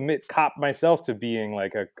will admit, cop myself to being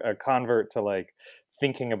like a convert to like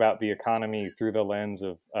thinking about the economy through the lens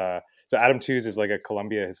of. So Adam Tooze is like a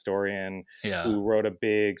Columbia historian who wrote a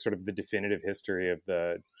big sort of the definitive history of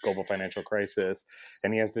the global financial crisis,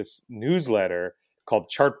 and he has this newsletter called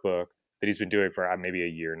Chartbook that he's been doing for maybe a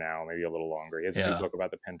year now, maybe a little longer. He has a new book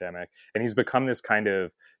about the pandemic, and he's become this kind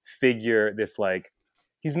of figure, this like,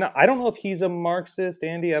 he's not, I don't know if he's a Marxist,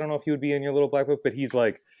 Andy. I don't know if he would be in your little black book, but he's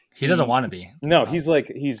like, he doesn't want to be. No, he's like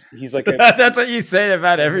that's what you say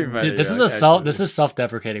about everybody. Dude, this is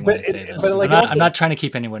self-deprecating when I say this. But like I'm not trying to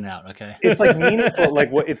keep anyone out, okay? It's like meaningful, like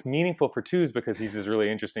it's meaningful for Tooze because he's this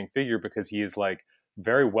really interesting figure because he is like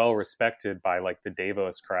very well respected by like the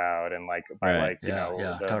Davos crowd and like by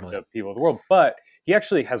the people of the world. But he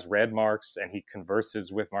actually has read Marx and he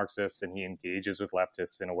converses with Marxists and he engages with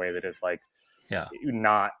leftists in a way that is like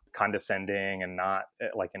not condescending and not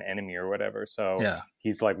like an enemy or whatever. So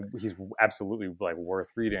he's absolutely like worth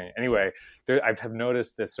reading. Anyway, I have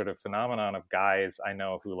noticed this sort of phenomenon of guys I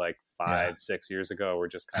know who like 5-6 years ago were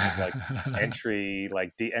just kind of like entry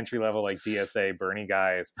level like DSA Bernie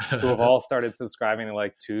guys who have all started subscribing to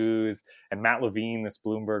like Tooze and Matt Levine, this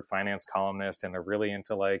Bloomberg finance columnist, and they're really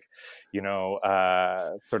into like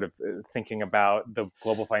sort of thinking about the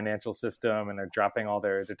global financial system, and they're talking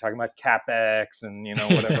about capex and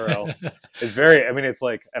whatever else. It's very, I mean, it's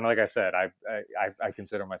like, and like I said, I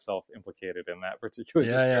consider myself implicated in that particular.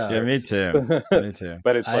 Yeah, me too.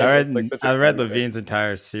 But it's I read Levine's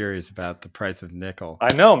entire series about the price of nickel.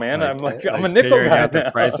 I know, man. I'm a nickel guy out the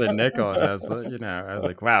price of nickel, and I was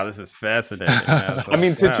like, wow, this is fascinating. I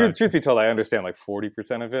mean, truth be told, I understand like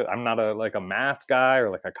 40% of it. I'm not a math guy or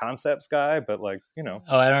like a concepts guy, but like Oh,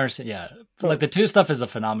 I don't understand. Yeah, like the Tooze stuff is a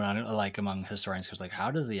phenomenon like among historians because like, how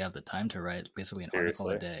does he have the time to write basically an article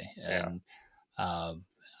a day? And and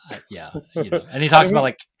he talks about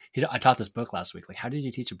like. I taught this book last week. Like, how did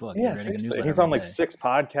you teach a book? Yeah, he's on like 6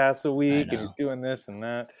 podcasts a week, and he's doing this and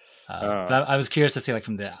that. But I was curious to see, like,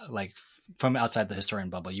 from outside the historian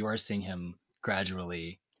bubble, you are seeing him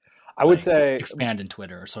gradually. I would say expand in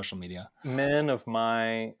Twitter or social media. Men of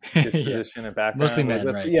my disposition and background, mostly men,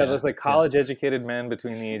 right? There's like college-educated men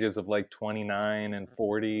between the ages of like 29 and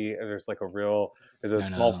 40. There's like there's a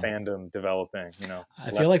small fandom developing.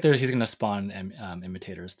 I feel like he's going to spawn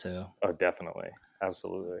imitators too. Oh, definitely.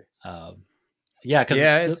 Absolutely.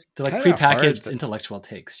 Because they're like prepackaged intellectual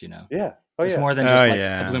takes, Yeah. It's more than just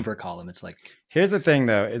a Bloomberg column. It's like, here's the thing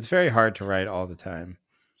though. It's very hard to write all the time.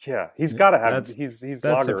 Yeah. He's got to have, he's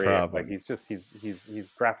that's the problem. Like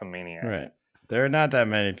he's graphomaniac. Right. There are not that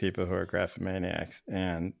many people who are graphomaniacs,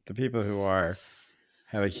 and the people who are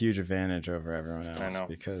have a huge advantage over everyone else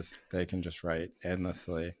because they can just write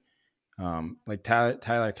endlessly. Like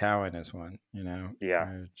Tyler Cowen is one,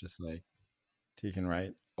 just like, he can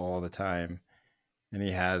write all the time, and he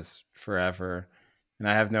has forever. And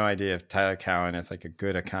I have no idea if Tyler Cowen is like a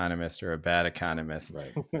good economist or a bad economist,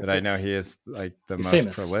 right. But I know he is like he's most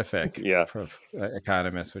famous. Prolific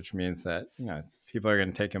economist, which means that people are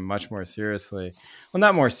going to take him much more seriously. Well,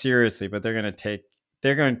 not more seriously, but they're going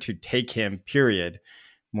to take him. Period.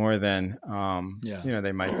 More than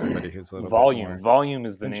they might somebody who's a little volume. Bit more Volume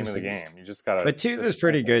is the name of the game. You just gotta. But Tooze is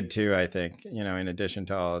pretty good too, I think. In addition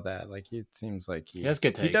to all of that, like it seems like he has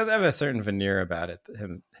good takes. He does have a certain veneer about it.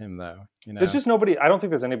 Him though. There's just nobody. I don't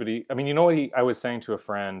think there's anybody. I mean, I was saying to a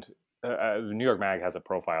friend. New York Mag has a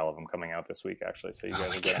profile of him coming out this week, actually. So you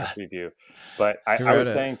guys will get a preview. But I was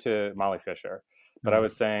saying to Molly Fisher, I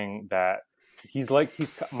was saying that. This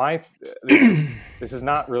is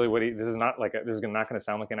not really this is not going to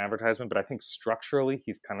sound like an advertisement, but I think structurally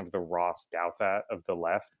he's kind of the Ross Douthat of the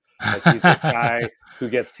left. Like he's this guy who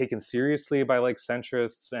gets taken seriously by like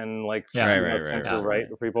centrists and like center right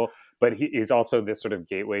people, but he's also this sort of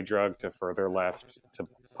gateway drug to further left, to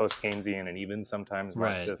post Keynesian and even sometimes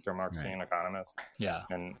Marxist or Marxian economists. Yeah,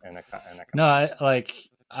 and no,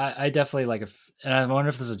 I definitely like and I wonder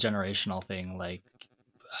if this is a generational thing. Like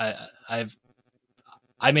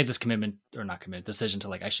I made this decision to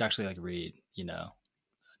like I should actually like read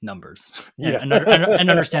numbers and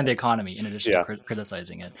understand the economy in addition to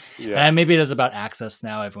criticizing it. And maybe it is about access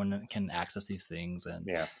now. Everyone can access these things and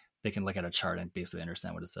they can look at a chart and basically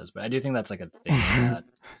understand what it says. But I do think that's like a thing that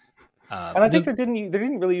and I think there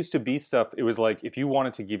didn't really used to be stuff. It was like if you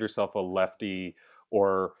wanted to give yourself a lefty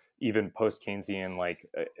or even post Keynesian like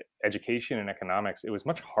education and economics, it was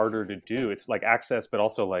much harder to do. It's like access, but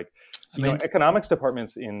also like economics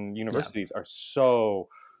departments in universities are so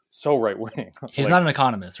right wing. He's not an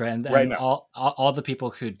economist, right? And all the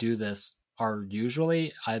people who do this are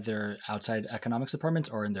usually either outside economics departments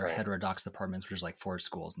or in their heterodox departments, which is like 4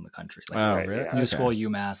 schools in the country. Like really? New School,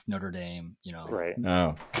 UMass, Notre Dame, Right.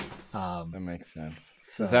 Oh, that makes sense.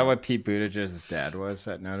 So, is that what Pete Buttigieg's dad was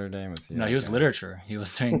at Notre Dame? No, he was literature. He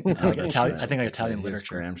was doing Italian, I think like Italian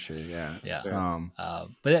literature. Gramsci, yeah.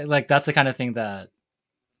 But like that's the kind of thing that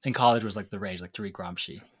in college was like the rage, like to read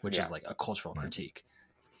Gramsci, which is like a cultural critique.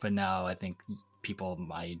 But now I think people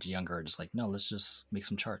my age younger are just like, no, let's just make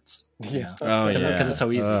some charts. Because it's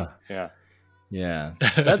so easy. Yeah,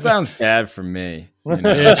 that sounds bad for me.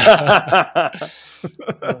 Luckily,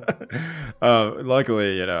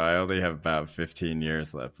 I only have about 15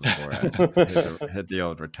 years left before I hit the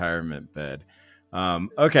old retirement bed.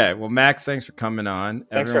 Okay, well, Max, thanks for coming on.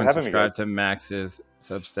 Everyone subscribe to Max's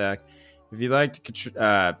Substack. If you'd like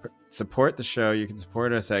to support the show, you can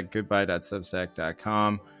support us at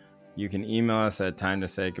goodbye.substack.com. You can email us at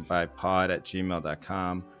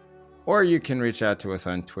timetosaygoodbyepod@gmail.com. Or you can reach out to us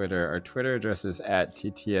on Twitter. Our Twitter address is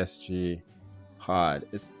 @TTSGpod.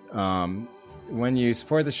 It's when you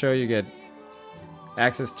support the show, you get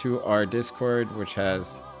access to our Discord, which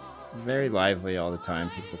has very lively all the time.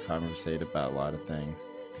 People conversate about a lot of things.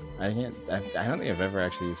 I don't think I've ever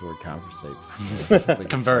actually used the word conversate before. Like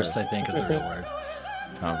converse, I think, is the real word.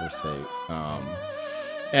 Conversate.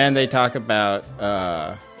 And they talk about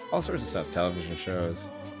all sorts of stuff: television shows,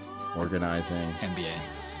 organizing, NBA.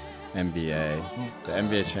 The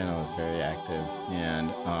NBA channel is very active, and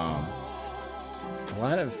a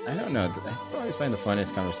lot of, I don't know, I always find the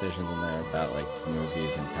funniest conversations in there about like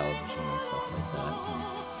movies and television and stuff like that.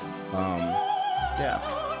 And,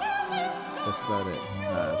 that's about it.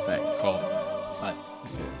 Thanks. Cool. Bye.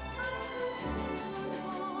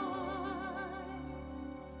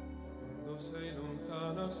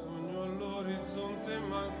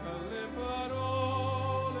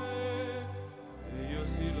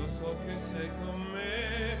 Che sei con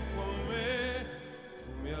me, tu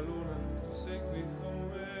mia luna, tu sei qui con me.